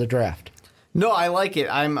on into the draft? No, I like it.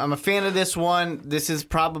 I'm a fan of this one. This is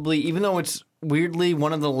probably, even though it's weirdly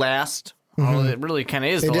one of the last, well, it really kind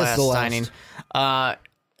of is the last signing.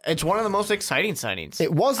 It's one of the most exciting signings.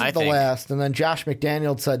 It wasn't the last, and then Josh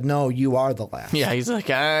McDaniels said, "No, you are the last." Yeah, he's like,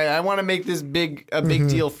 I want to make this a big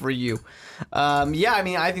deal for you. Yeah, I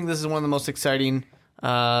mean, I think this is one of the most exciting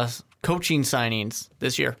coaching signings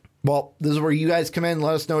this year. Well, this is where you guys come in.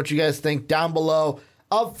 Let us know what you guys think down below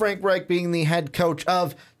of Frank Reich being the head coach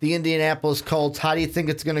of the Indianapolis Colts. How do you think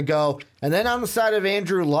it's going to go? And then on the side of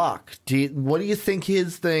Andrew Luck, what do you think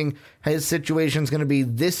his situation is going to be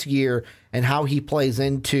this year and how he plays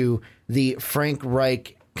into the Frank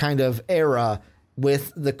Reich kind of era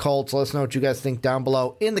with the Colts? Let us know what you guys think down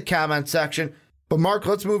below in the comment section. But Mark,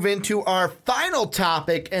 let's move into our final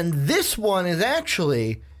topic. And this one is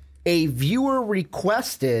actually a viewer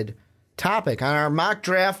requested topic. On our mock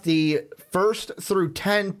draft, the 1st through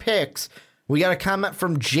 10 picks, we got a comment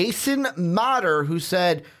from Jason Motter who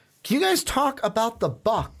said, "Can you guys talk about the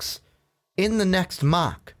Bucs in the next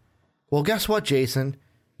mock?" Well, guess what, Jason?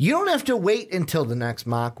 You don't have to wait until the next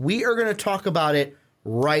mock. We are going to talk about it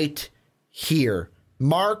right here.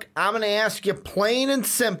 Mark, I'm going to ask you plain and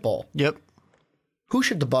simple. Yep. Who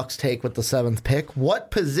should the Bucs take with the 7th pick?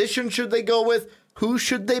 What position should they go with? Who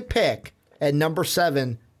should they pick at number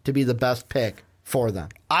 7 to be the best pick for them?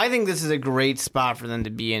 I think this is a great spot for them to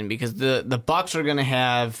be in because the Bucs are going to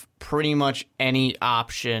have pretty much any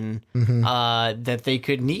option that they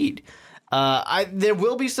could need. There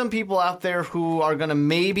will be some people out there who are going to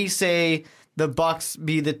maybe say the Bucs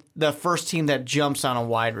be the first team that jumps on a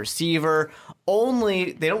wide receiver.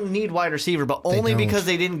 Only they don't need wide receiver, but only because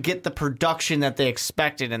they didn't get the production that they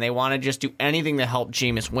expected, and they want to just do anything to help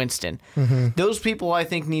Jameis Winston. Those people, I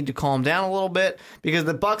think, need to calm down a little bit because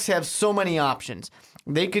the Bucs have so many options.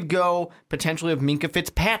 They could go potentially with Minkah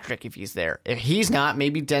Fitzpatrick if he's there. If he's not,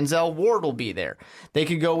 maybe Denzel Ward will be there. They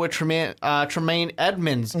could go with Tremaine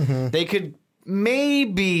Edmonds. They could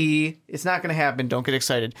maybe, it's not going to happen, don't get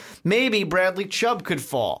excited, maybe Bradley Chubb could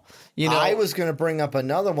fall. I was going to bring up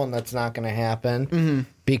another one that's not going to happen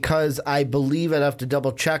because I believe I'd have to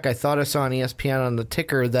double check. I thought I saw on ESPN on the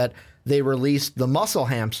ticker that they released the muscle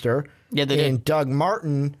hamster in Doug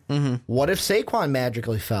Martin. What if Saquon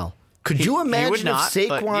magically fell? Could you imagine if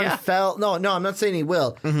Saquon fell? No, I'm not saying he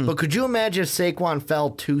will. But could you imagine if Saquon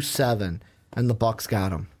fell 2-7 and the Bucs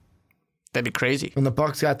got him? That'd be crazy. And the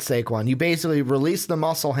Bucs got Saquon. You basically release the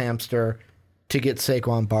muscle hamster to get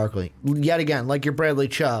Saquon Barkley. Yet again, like your Bradley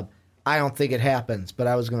Chubb, I don't think it happens, but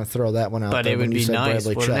I was going to throw that one out there. But it would be nice,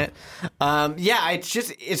 wouldn't it?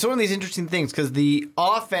 It's one of these interesting things because the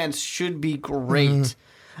offense should be great.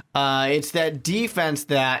 It's that defense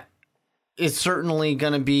that is certainly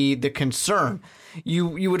going to be the concern.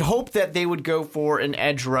 You would hope that they would go for an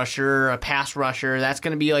edge rusher, a pass rusher. That's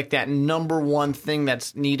going to be like that number one thing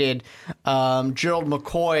that's needed. Gerald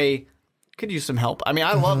McCoy could use some help. I mean,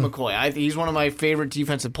 I love McCoy. He's one of my favorite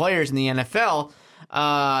defensive players in the NFL.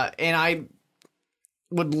 And I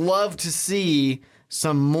would love to see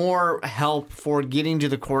some more help for getting to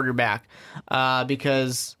the quarterback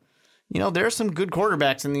because there are some good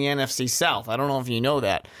quarterbacks in the NFC South. I don't know if you know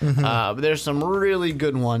that. But there's some really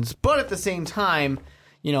good ones. But at the same time,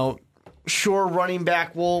 sure, running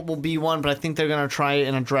back will be one, but I think they're going to try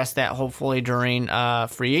and address that hopefully during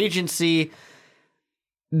free agency.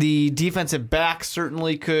 The defensive back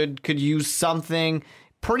certainly could use something.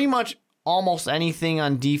 Pretty much almost anything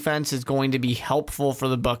on defense is going to be helpful for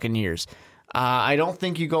the Buccaneers. I don't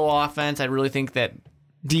think you go offense. I really think that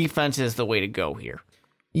defense is the way to go here.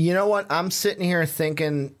 You know what? I'm sitting here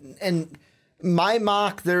thinking, and my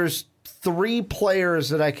mock, there's 3 players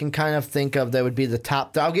that I can kind of think of that would be the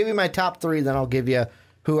top. I'll give you my top 3, then I'll give you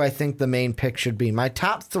who I think the main pick should be. My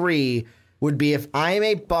top 3 would be, if I am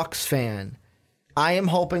a Bucs fan, I am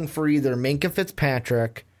hoping for either Minkah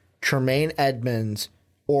Fitzpatrick, Tremaine Edmonds,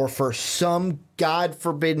 or for some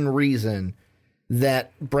God-forbidden reason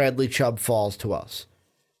that Bradley Chubb falls to us.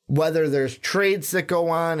 whether there's trades that go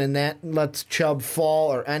on and that lets Chubb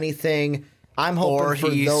fall or anything, I'm hoping for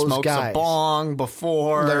those guys. Or he smokes a bong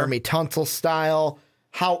before. Laramie Tunsil style.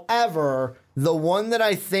 However, the one that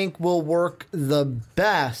I think will work the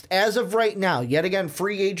best, as of right now, yet again,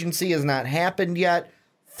 free agency has not happened yet.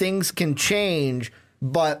 Things can change,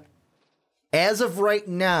 but as of right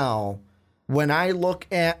now, when I look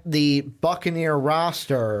at the Buccaneer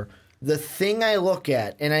roster, the thing I look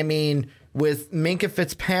at, and I mean, with Minkah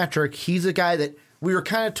Fitzpatrick, he's a guy that we were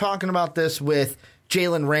kind of talking about this with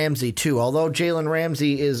Jalen Ramsey too. Although Jalen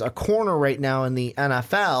Ramsey is a corner right now in the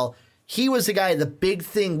NFL, he was the guy, the big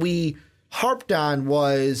thing we harped on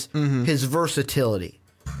was his versatility.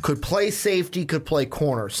 Could play safety, could play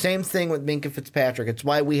corner. Same thing with Minkah Fitzpatrick. It's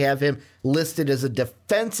why we have him listed as a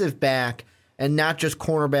defensive back and not just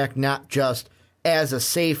cornerback, not just as a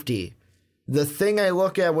safety. The thing I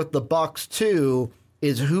look at with the Bucs too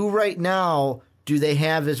is who right now do they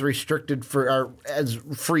have as restricted or as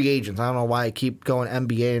free agents? I don't know why I keep going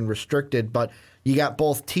NBA and restricted, but you got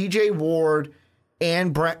both TJ Ward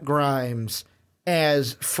and Brent Grimes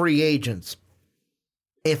as free agents.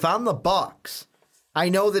 If I'm the Bucs, I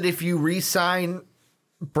know that if you re-sign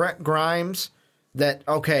Brent Grimes, that,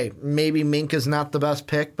 okay, maybe Minkah's not the best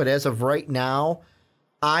pick, but as of right now,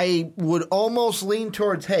 I would almost lean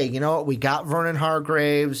towards, hey, you know what? We got Vernon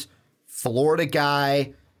Hargreaves, Florida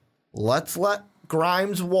guy. Let's let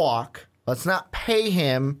Grimes walk. Let's not pay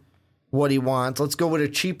him what he wants. Let's go with a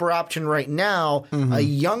cheaper option right now. A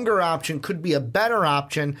younger option could be a better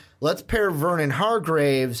option. Let's pair Vernon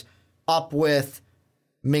Hargreaves up with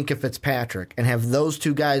Minkah Fitzpatrick and have those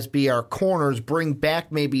two guys be our corners, bring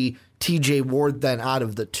back maybe TJ Ward then out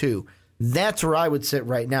of the two. That's where I would sit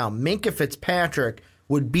right now. Minkah Fitzpatrick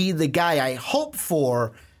would be the guy I hope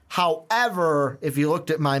for. However, if you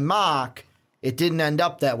looked at my mock, it didn't end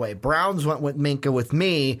up that way. Browns went with Minkah with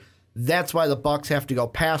me. That's why the Bucs have to go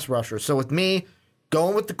pass rusher. So with me,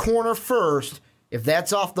 going with the corner first, if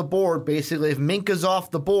that's off the board, basically if Minkah's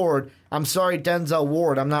off the board, I'm sorry, Denzel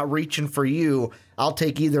Ward, I'm not reaching for you. I'll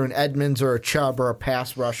take either an Edmonds or a Chubb or a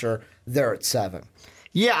pass rusher there at 7.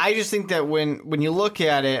 Yeah, I just think that when you look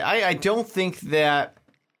at it, I don't think that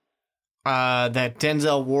that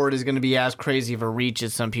Denzel Ward is going to be as crazy of a reach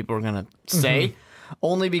as some people are going to say.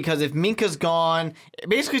 Only because if Minkah's gone,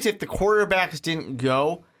 basically if the quarterbacks didn't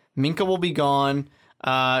go, Minkah will be gone.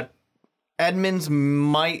 Edmonds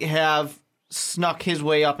might have snuck his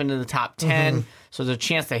way up into the top 10, so there's a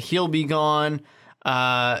chance that he'll be gone.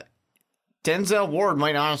 Denzel Ward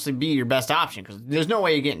might honestly be your best option because there's no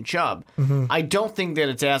way you're getting Chubb. I don't think that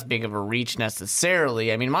it's as big of a reach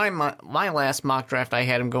necessarily. I mean, my last mock draft, I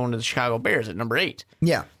had him going to the Chicago Bears at number 8.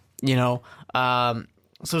 Yeah. You know,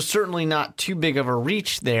 so certainly not too big of a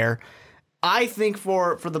reach there. I think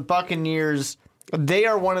for the Buccaneers, they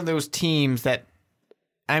are one of those teams that,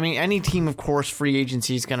 I mean, any team, of course, free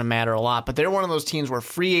agency is going to matter a lot, but they're one of those teams where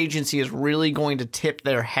free agency is really going to tip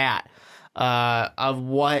their hat of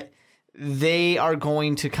what they are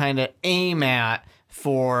going to kind of aim at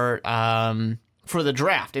for the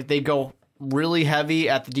draft. If they go really heavy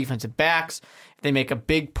at the defensive backs, if they make a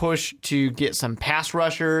big push to get some pass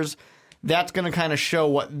rushers, that's going to kind of show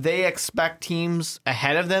what they expect teams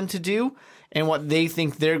ahead of them to do and what they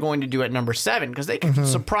think they're going to do at number 7, because they can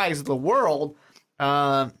surprise the world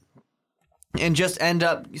and just end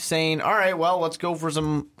up saying, all right, well, let's go for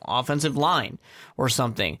some offensive line or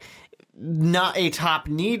something. Not a top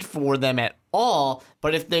need for them at all,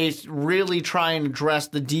 but if they really try and address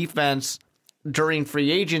the defense during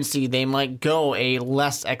free agency, they might go a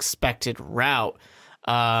less expected route.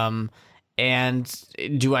 And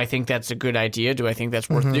do I think that's a good idea? Do I think that's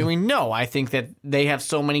worth doing? No, I think that they have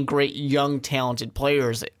so many great young, talented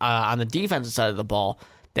players on the defensive side of the ball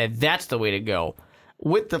that that's the way to go.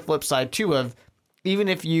 With the flip side, too, of even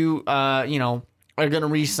if you, are going to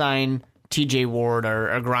re-sign TJ Ward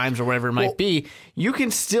or Grimes or whatever it might be, you can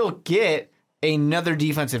still get another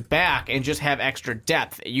defensive back and just have extra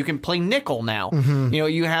depth. You can play nickel now.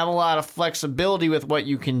 You have a lot of flexibility with what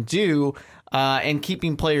you can do, and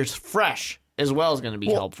keeping players fresh as well is going to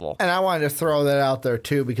be helpful. And I wanted to throw that out there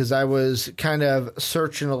too, because I was kind of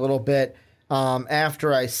searching a little bit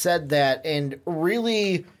after I said that, and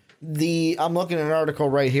really I'm looking at an article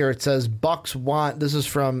right here. It says Bucs want, this is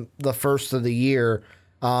from the first of the year,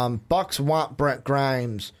 Bucs want Brent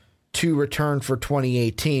Grimes to return for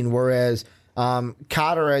 2018, whereas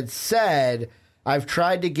Cotter had said, I've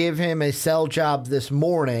tried to give him a sell job this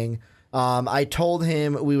morning. I told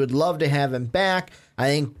him we would love to have him back. I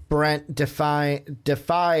think Brent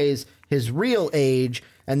defies his real age,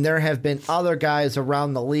 and there have been other guys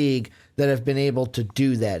around the league that have been able to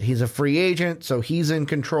do that. He's a free agent, so he's in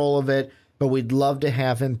control of it, but we'd love to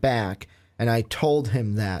have him back. And I told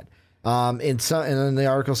him that. And then the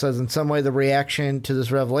article says, in some way, the reaction to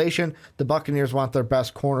this revelation, the Buccaneers want their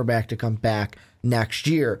best cornerback to come back next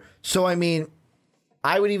year. So, I mean,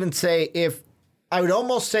 I would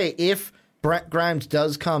almost say if Brent Grimes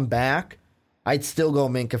does come back, I'd still go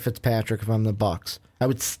Minkah Fitzpatrick if I'm the Bucs. I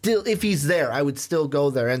would still, if he's there, I would still go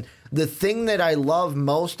there. And the thing that I love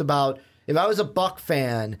most about, if I was a Buck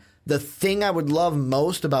fan, the thing I would love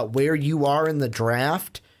most about where you are in the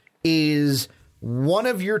draft is one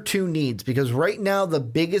of your two needs. Because right now, the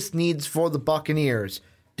biggest needs for the Buccaneers,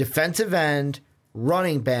 defensive end,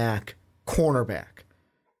 running back, cornerback.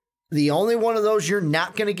 The only one of those you're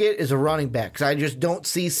not going to get is a running back. Because I just don't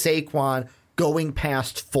see Saquon going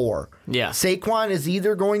past 4. Yeah. Saquon is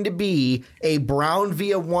either going to be a Brown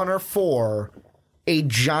via 1 or 4, a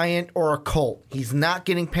Giant or a Colt. He's not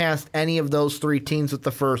getting past any of those 3 teams with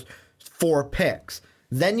the first 4 picks.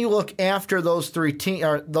 Then you look after those three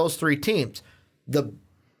teams. The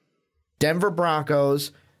Denver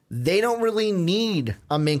Broncos, they don't really need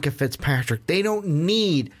a Minkah Fitzpatrick. They don't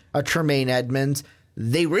need a Tremaine Edmonds.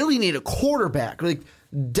 They really need a quarterback. Like,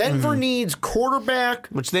 Denver needs quarterback.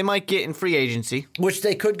 Which they might get in free agency. Which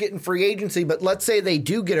they could get in free agency, but let's say they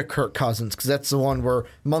do get a Kirk Cousins, because that's the one where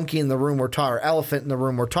monkey in the room or elephant in the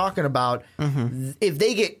room we're talking about. If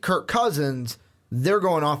they get Kirk Cousins, they're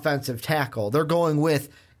going offensive tackle. They're going with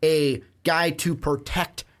a guy to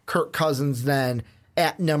protect Kirk Cousins then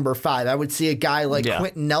at number 5. I would see a guy like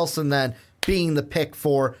Quentin Nelson then being the pick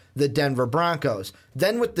for the Denver Broncos.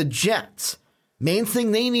 Then with the Jets, main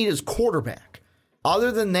thing they need is quarterback.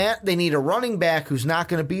 Other than that, they need a running back who's not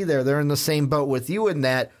going to be there. They're in the same boat with you in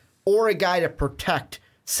that, or a guy to protect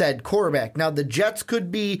said quarterback. Now, the Jets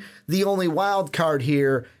could be the only wild card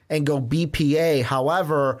here and go BPA.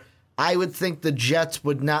 However, I would think the Jets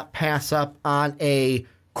would not pass up on a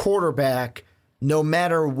quarterback no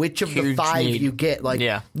matter which of the 5 need. You get. Like,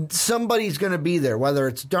 somebody's going to be there, whether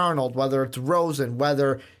it's Darnold, whether it's Rosen,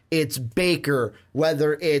 whether it's Baker,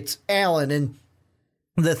 whether it's Allen. And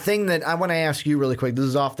the thing that I want to ask you really quick, this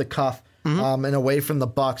is off the cuff and away from the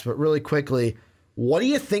Bucs, but really quickly, what do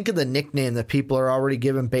you think of the nickname that people are already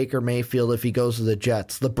giving Baker Mayfield if he goes to the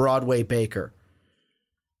Jets, the Broadway Baker?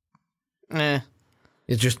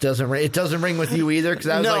 It just doesn't ring. It doesn't ring with you either, because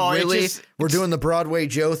I was really? We're doing the Broadway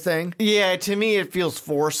Joe thing? Yeah, to me it feels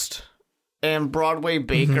forced. And Broadway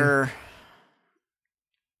Baker...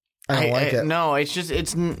 I don't like it. No, it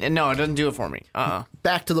doesn't do it for me.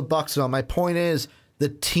 Back to the Bucs, though. My point is, the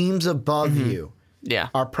teams above you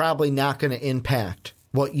are probably not going to impact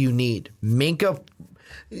what you need. Minkah,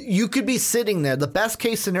 you could be sitting there. The best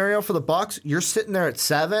case scenario for the Bucs, you're sitting there at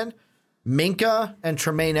 7. Minkah and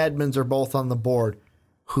Tremaine Edmonds are both on the board.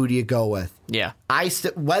 Who do you go with? Yeah.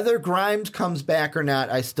 Whether Grimes comes back or not,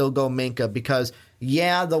 I still go Minkah, because,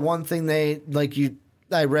 the one thing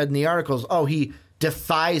I read in the articles, he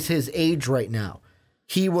defies his age right now.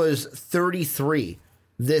 He was 33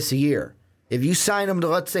 this year. If you sign him to,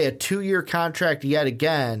 let's say, a 2-year contract yet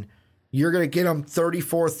again, you're going to get him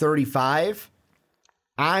 34, 35.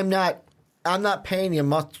 I'm not paying you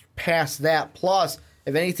much past that. Plus,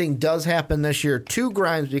 if anything does happen this year to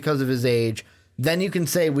Grimes because of his age, then you can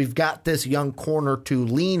say we've got this young corner to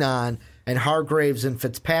lean on, and Hargraves and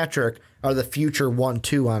Fitzpatrick are the future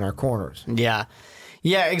 1-2 on our corners. Yeah.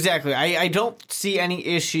 Yeah, exactly. I don't see any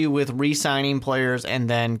issue with re-signing players and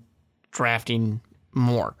then drafting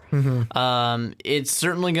more. It's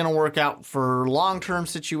certainly going to work out for long-term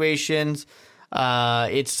situations.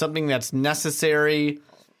 It's something that's necessary.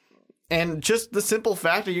 And just the simple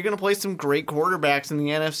fact that you're going to play some great quarterbacks in the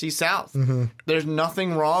NFC South. There's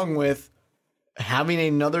nothing wrong with having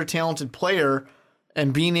another talented player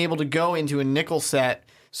and being able to go into a nickel set,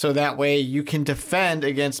 so that way you can defend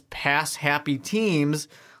against pass-happy teams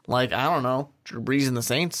like, I don't know, Drew Brees and the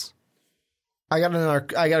Saints. I got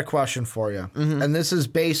a question for you. And this is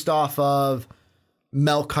based off of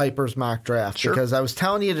Mel Kiper's mock draft. Because I was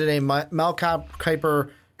telling you today, Mel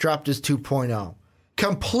Kiper dropped his 2.0.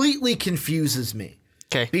 Completely confuses me.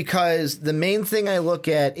 Okay. Because the main thing I look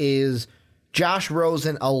at is Josh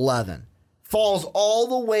Rosen, 11. Falls all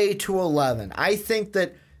the way to 11. I think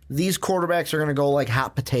that these quarterbacks are going to go like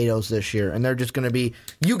hot potatoes this year, and they're just going to be,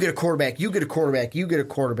 you get a quarterback, you get a quarterback, you get a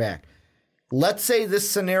quarterback. Let's say this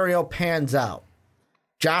scenario pans out.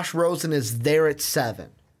 Josh Rosen is there at 7.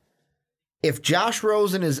 If Josh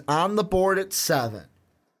Rosen is on the board at 7,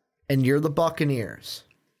 and you're the Buccaneers,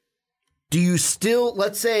 do you still,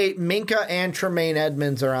 let's say Minkah and Tremaine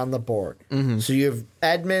Edmonds are on the board. So you have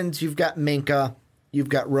Edmonds, you've got Minkah, you've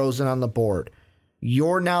got Rosen on the board.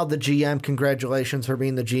 You're now the GM. Congratulations for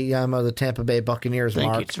being the GM of the Tampa Bay Buccaneers, Thank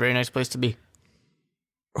Mark. you. It's a very nice place to be.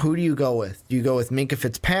 Who do you go with? Do you go with Minkah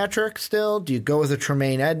Fitzpatrick still? Do you go with a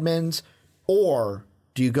Tremaine Edmonds? Or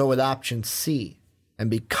do you go with option C? And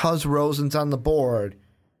because Rosen's on the board,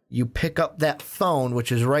 you pick up that phone,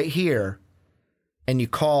 which is right here, and you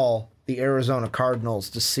call the Arizona Cardinals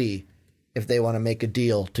to see if they want to make a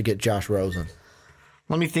deal to get Josh Rosen.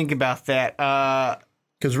 Let me think about that.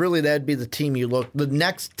 Because really, that'd be the team you look. The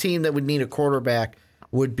next team that would need a quarterback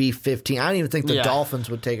would be 15. I don't even think the Dolphins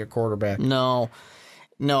would take a quarterback. No,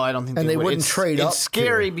 I don't think and they would. Wouldn't trade up. It's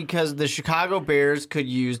scary because the Chicago Bears could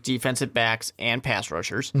use defensive backs and pass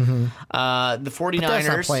rushers. Mm-hmm. The 49ers. But that's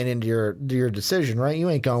not playing into your decision, right? You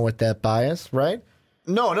ain't going with that bias, right?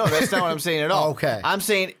 No, that's not what I'm saying at all. Okay. I'm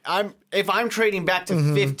saying if I'm trading back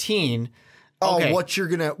to 15. Okay. What is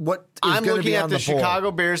I'm going to be looking at on the the board?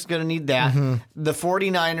 Chicago Bears going to need that. Mm-hmm. The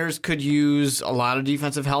 49ers could use a lot of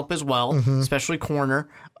defensive help as well, especially corner.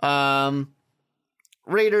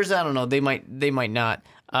 Raiders, I don't know. They might not.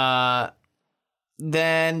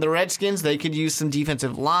 Then the Redskins, they could use some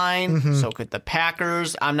defensive line. So could the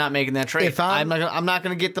Packers. I'm not making that trade. I'm not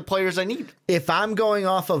going to get the players I need. If I'm going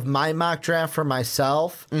off of my mock draft for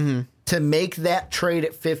myself to make that trade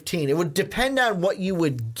at 15, it would depend on what you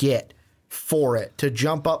would get for it to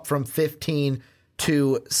jump up from 15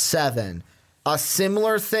 to 7. A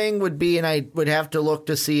similar thing would be, and I would have to look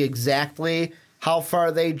to see exactly how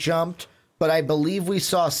far they jumped, but I believe we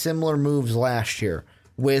saw similar moves last year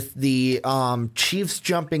with the Chiefs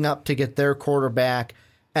jumping up to get their quarterback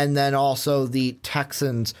and then also the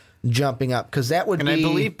Texans jumping up because that would be... And I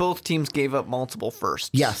believe both teams gave up multiple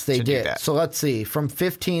firsts. Yes, they did. So let's see. From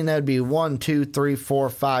 15, that would be 1, 2, 3, 4,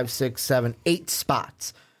 5, 6, 7, 8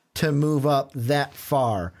 spots to move up that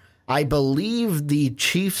far. I believe the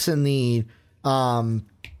Chiefs and the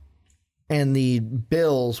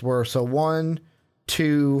Bills were 1,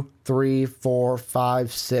 2, 3, 4,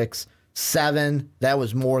 5, 6, 7. That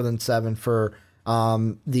was more than 7 for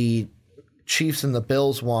the Chiefs and the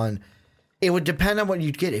Bills one. It would depend on what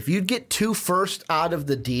you'd get. If you'd get 2 firsts out of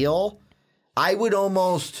the deal, I would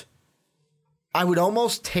almost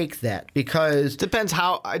take that because depends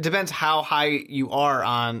how high you are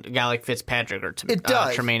on a guy like Fitzpatrick or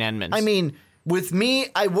Tremaine Edmonds. I mean, with me,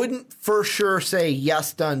 I wouldn't for sure say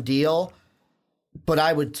yes, done deal, but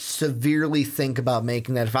I would severely think about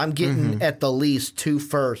making that if I'm getting at the least 2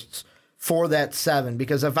 firsts for that 7.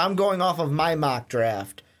 Because if I'm going off of my mock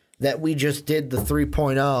draft that we just did, the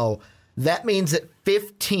 3.0, that means at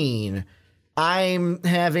 15, I'm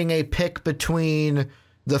having a pick between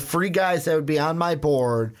the free guys that would be on my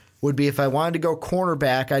board would be if I wanted to go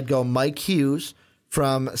cornerback, I'd go Mike Hughes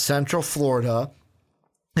from Central Florida.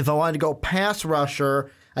 If I wanted to go pass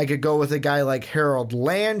rusher, I could go with a guy like Harold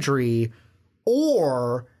Landry.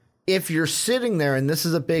 Or if you're sitting there, and this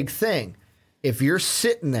is a big thing, if you're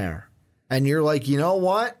sitting there and you're like, you know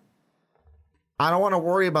what? I don't want to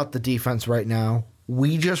worry about the defense right now.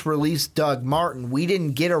 We just released Doug Martin. We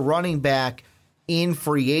didn't get a running back in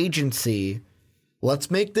free agency.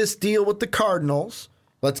 Let's make this deal with the Cardinals.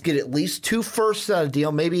 Let's get at least 2 firsts out of the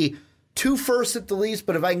deal. Maybe 2 firsts at the least,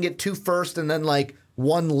 but if I can get 2 firsts and then like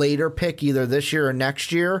 1 later pick either this year or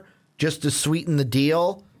next year just to sweeten the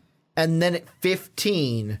deal. And then at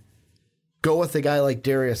 15, go with a guy like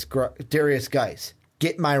Darius Geis.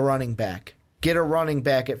 Get my running back. Get a running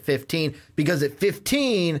back at 15 because at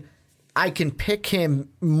 15, I can pick him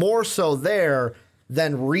more so there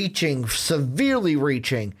than severely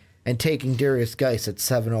reaching, and taking Darius Geis at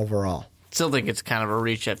 7 overall. Still think it's kind of a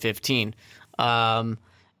reach at 15.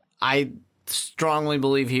 I strongly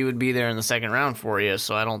believe he would be there in the second round for you,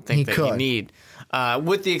 so I don't think you need.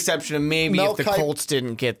 With the exception of maybe if the Colts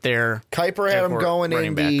didn't get their Kuiper had him going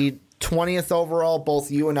in the 20th overall.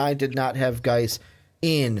 Both you and I did not have Geis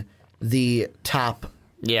in the top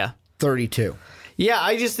 32. Yeah,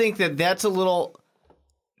 I just think that's a little...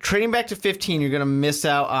 Trading back to 15, you're going to miss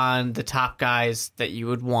out on the top guys that you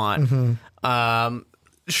would want.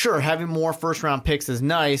 Sure, having more first-round picks is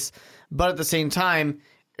nice, but at the same time,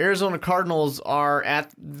 Arizona Cardinals are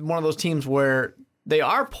at one of those teams where they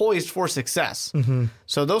are poised for success.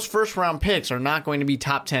 So those first-round picks are not going to be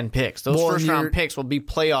top 10 picks. Those first-round picks will be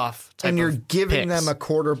playoff type and you're of giving picks. them a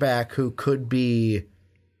quarterback who could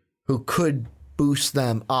boost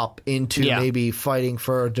them up into maybe fighting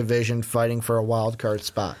for a division, fighting for a wild card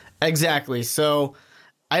spot. Exactly. So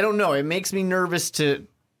I don't know. It makes me nervous to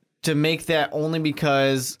make that only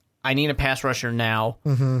because I need a pass rusher now.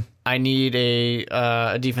 I need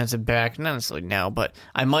a defensive back, not necessarily now, but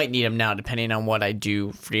I might need him now depending on what I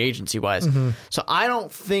do free agency wise. So I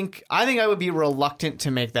think I would be reluctant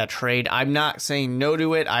to make that trade. I'm not saying no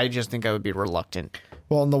to it. I just think I would be reluctant.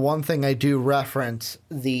 Well, and the one thing I do reference,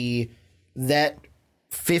 that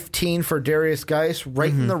 15 for Darius Geis,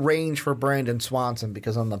 right in the range for Brandon Swanson,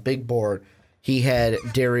 because on the big board, he had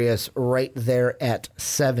Darius right there at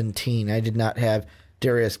 17. I did not have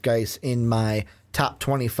Darius Geis in my top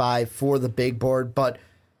 25 for the big board. But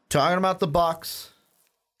talking about the Bucs,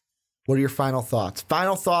 what are your final thoughts?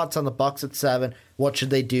 Final thoughts on the Bucs at 7. What should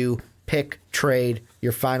they do? Pick, trade,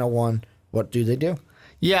 your final one. What do they do?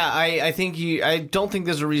 Yeah, I don't think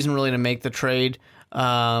there's a reason really to make the trade.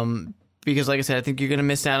 Because, like I said, I think you're going to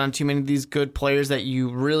miss out on too many of these good players that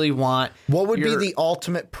you really want. What would be the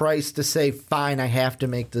ultimate price to say, fine, I have to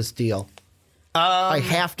make this deal? I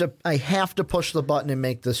have to push the button and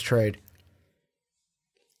make this trade.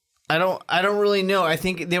 I don't really know. I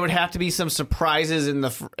think there would have to be some surprises in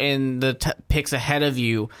the picks ahead of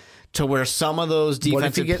you, to where some of those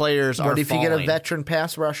defensive players are falling. What if you get a veteran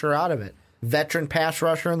pass rusher out of it? Veteran pass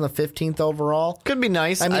rusher in the 15th overall? Could be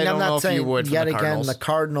nice. I mean, I'm not saying you would yet again the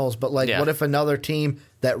Cardinals, but what if another team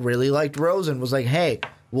that really liked Rosen was like, hey,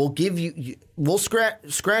 we'll give we'll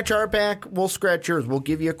scratch our back, we'll scratch yours. We'll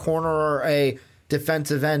give you a corner or a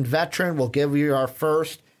defensive end veteran. We'll give you our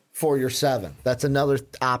first for your 7. That's another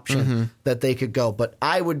option that they could go. But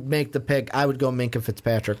I would make the pick. I would go Minkah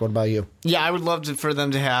Fitzpatrick. What about you? Yeah, I would love for them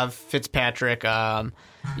to have Fitzpatrick.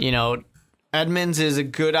 Edmonds is a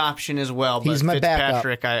good option as well, but he's my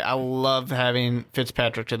Fitzpatrick, I love having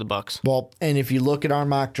Fitzpatrick to the Bucs. Well, and if you look at our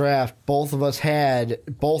mock draft, both of us had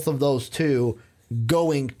both of those two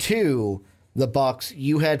going to the Bucs.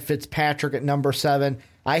 You had Fitzpatrick at number 7.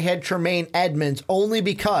 I had Tremaine Edmonds only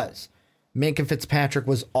because Minkah Fitzpatrick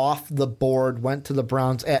was off the board, went to the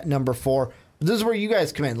Browns at number 4. This is where you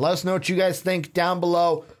guys come in. Let us know what you guys think down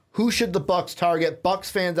below. Who should the Bucs target?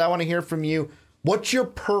 Bucs fans, I want to hear from you. What's your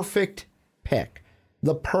perfect pick?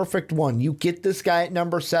 The perfect one. You get this guy at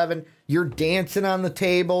number 7. You're dancing on the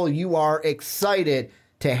table. You are excited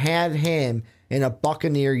to have him in a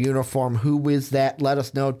Buccaneer uniform. Who is that? Let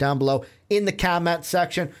us know down below in the comment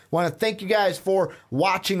section. Want to thank you guys for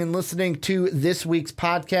watching and listening to this week's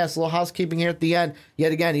podcast. A little housekeeping here at the end.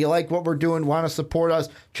 Yet again, you like what we're doing, want to support us,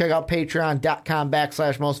 check out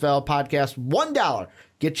patreon.com/mostvaluablepodcast. $1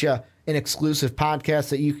 get you an exclusive podcast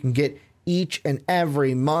that you can get each and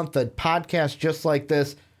every month, a podcast just like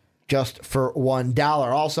this, just for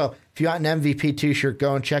 $1. Also, if you want an MVP t-shirt,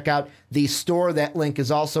 go and check out the store. That link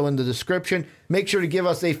is also in the description. Make sure to give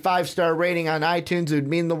us a 5-star rating on iTunes. It would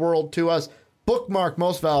mean the world to us. Bookmark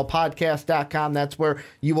mostvaluablepodcast.com. That's where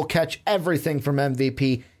you will catch everything from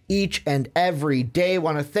MVP each and every day.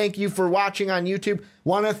 Want to thank you for watching on YouTube.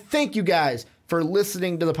 Want to thank you guys for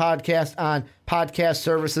listening to the podcast on podcast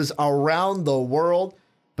services around the world.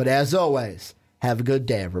 But as always, have a good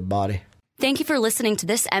day, everybody. Thank you for listening to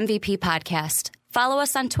this MVP podcast. Follow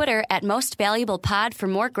us on Twitter at Most Valuable Pod for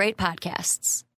more great podcasts.